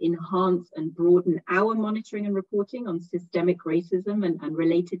OHCHR to enhance and broaden our monitoring and reporting on systemic racism and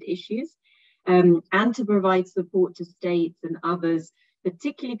related issues, and to provide support to states and others,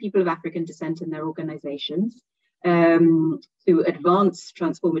 particularly people of African descent and their organizations, to advance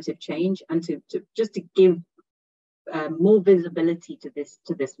transformative change and to give more visibility to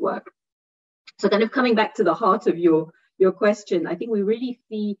this work. So kind of coming back to the heart of your question, I think we really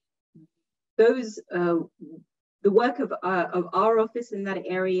see those the work of our office in that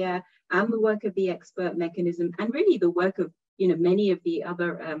area and the work of the expert mechanism and really the work of many of the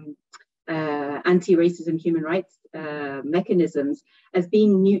other anti-racism human rights mechanisms as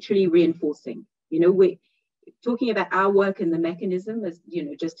being mutually reinforcing. We're talking about our work and the mechanism as,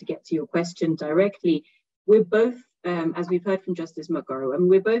 just to get to your question directly, we're both, as we've heard from Justice Mokgoro, and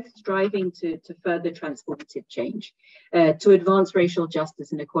we're both striving to further transformative change, to advance racial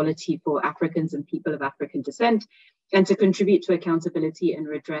justice and equality for Africans and people of African descent, and to contribute to accountability and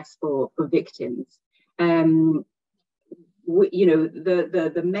redress for victims. The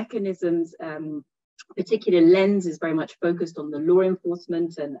mechanisms particular lens is very much focused on the law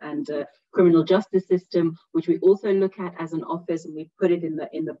enforcement and criminal justice system, which we also look at as an office, and we've put it in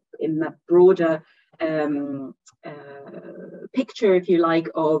the broader picture, if you like,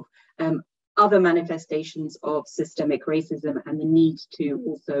 of other manifestations of systemic racism and the need to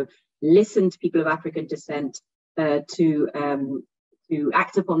also listen to people of African descent, to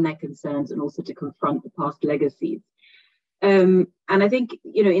act upon their concerns and also to confront the past legacies. And I think,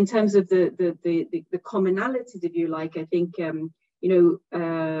 in terms of the commonalities, if you like, I think,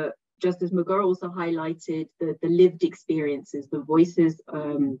 Justice Mokgoro also highlighted the lived experiences, the voices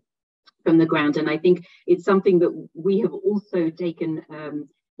from the ground. And I think it's something that we have also taken,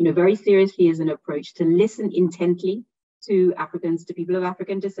 very seriously as an approach to listen intently to Africans, to people of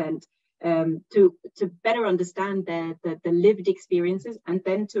African descent, to better understand the lived experiences and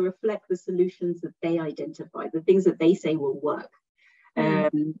then to reflect the solutions that they identify, the things that they say will work.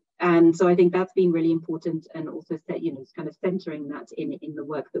 And so I think that's been really important, and also kind of centering that in the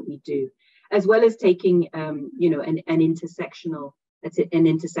work that we do, as well as taking an intersectional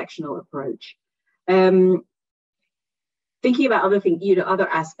approach. Thinking about other things, other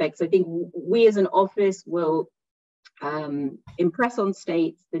aspects, I think we as an office will impress on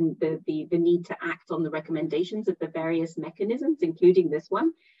states the need to act on the recommendations of the various mechanisms, including this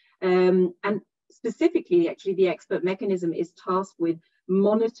one. And specifically, actually, the expert mechanism is tasked with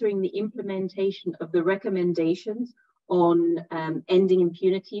monitoring the implementation of the recommendations on ending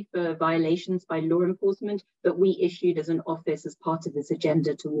impunity for violations by law enforcement that we issued as an office as part of this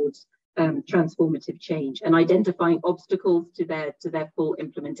agenda towards transformative change, and identifying obstacles to their full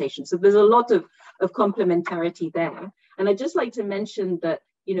implementation. So there's a lot of complementarity there. And I'd just like to mention that,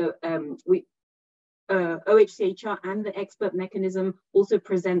 OHCHR and the expert mechanism also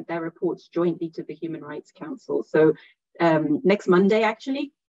present their reports jointly to the Human Rights Council. So next Monday,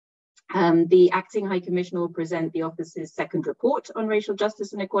 actually, the Acting High Commissioner will present the office's second report on racial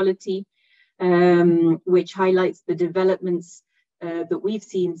justice and equality, which highlights the developments that we've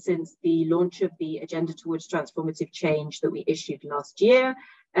seen since the launch of the Agenda Towards Transformative Change that we issued last year,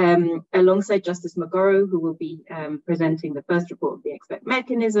 alongside Justice Mokgoro, who will be presenting the first report of the expert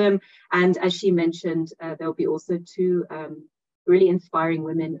mechanism. And as she mentioned, there'll be also two really inspiring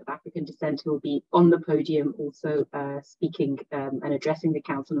women of African descent who will be on the podium also speaking and addressing the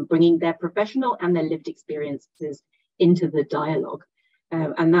council and bringing their professional and their lived experiences into the dialogue.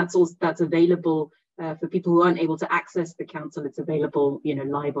 And that's available for people who aren't able to access the council. It's available,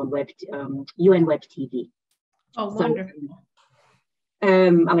 live on UN Web TV. Oh, wonderful.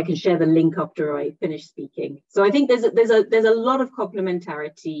 And I can share the link after I finish speaking. So I think there's a lot of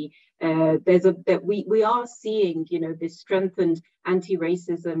complementarity. We are seeing, this strengthened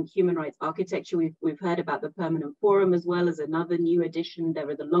anti-racism human rights architecture. We've heard about the Permanent Forum as well as another new addition. There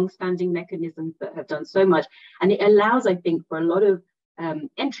are the long-standing mechanisms that have done so much, and it allows, I think, for a lot of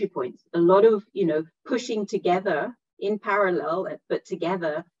entry points, a lot of pushing together in parallel, but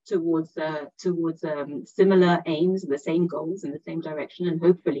together towards similar aims, the same goals in the same direction, and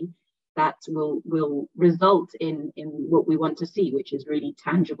hopefully that will result in what we want to see, which is really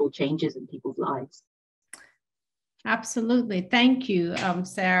tangible changes in people's lives. Absolutely. Thank you,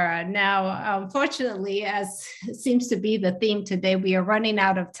 Sarah. Now, unfortunately, as seems to be the theme today, we are running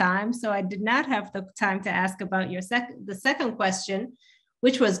out of time. So I did not have the time to ask about the second question,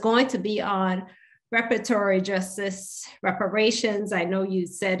 which was going to be on reparatory justice, reparations. I know you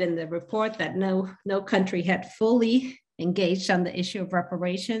said in the report that no country had fully engaged on the issue of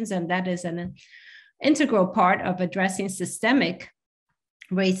reparations, and that is an integral part of addressing systemic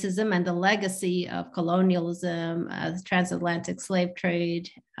racism and the legacy of colonialism, transatlantic slave trade,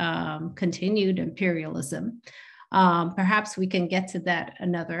 continued imperialism. Perhaps we can get to that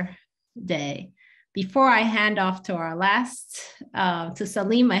another day. Before I hand off to our last, to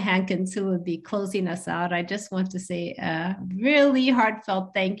Salima Hankins, who will be closing us out, I just want to say a really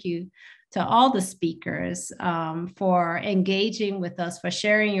heartfelt thank you to all the speakers for engaging with us, for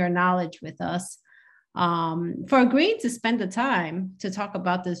sharing your knowledge with us, for agreeing to spend the time to talk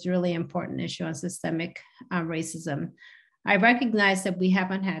about this really important issue on systemic racism. I recognize that we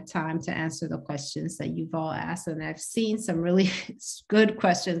haven't had time to answer the questions that you've all asked, and I've seen some really good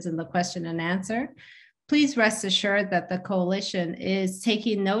questions in the question and answer. Please rest assured that the coalition is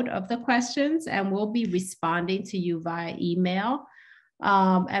taking note of the questions and will be responding to you via email.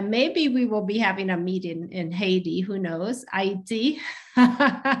 And maybe we will be having a meeting in Haiti, who knows, Haiti.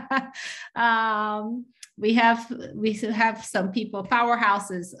 We have some people,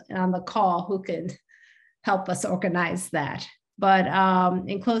 powerhouses on the call who can help us organize that. But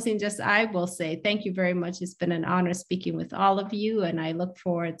in closing, I will say thank you very much. It's been an honor speaking with all of you, and I look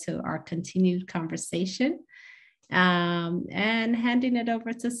forward to our continued conversation. And handing it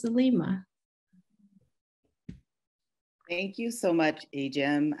over to Salima. Thank you so much,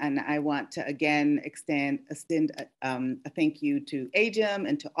 AGEM. And I want to again extend a thank you to AGEM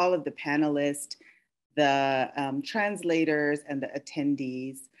and to all of the panelists, the translators, and the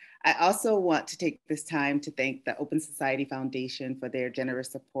attendees. I also want to take this time to thank the Open Society Foundation for their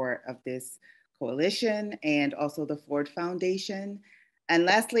generous support of this coalition, and also the Ford Foundation. And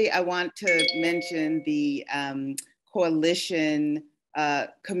lastly, I want to mention the coalition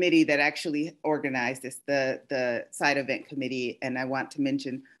committee that actually organized this, the side event committee. And I want to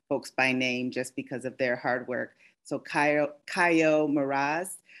mention folks by name just because of their hard work. So Kayo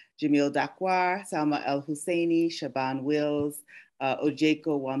Maraz, Jamil Dakwar, Salma El Husseini, Shaban Wills,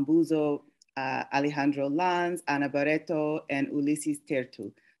 Ojeko Wambuzo, Alejandro Lanz, Ana Barreto, and Ulises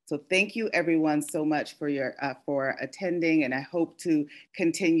Tertu. So thank you everyone so much for attending, and I hope to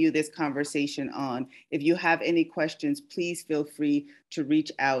continue this conversation on. If you have any questions, please feel free to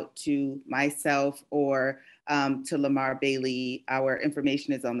reach out to myself or to Lamar Bailey. Our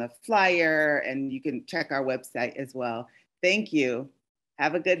information is on the flyer, and you can check our website as well. Thank you.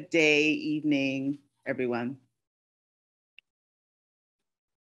 Have a good day, evening, everyone.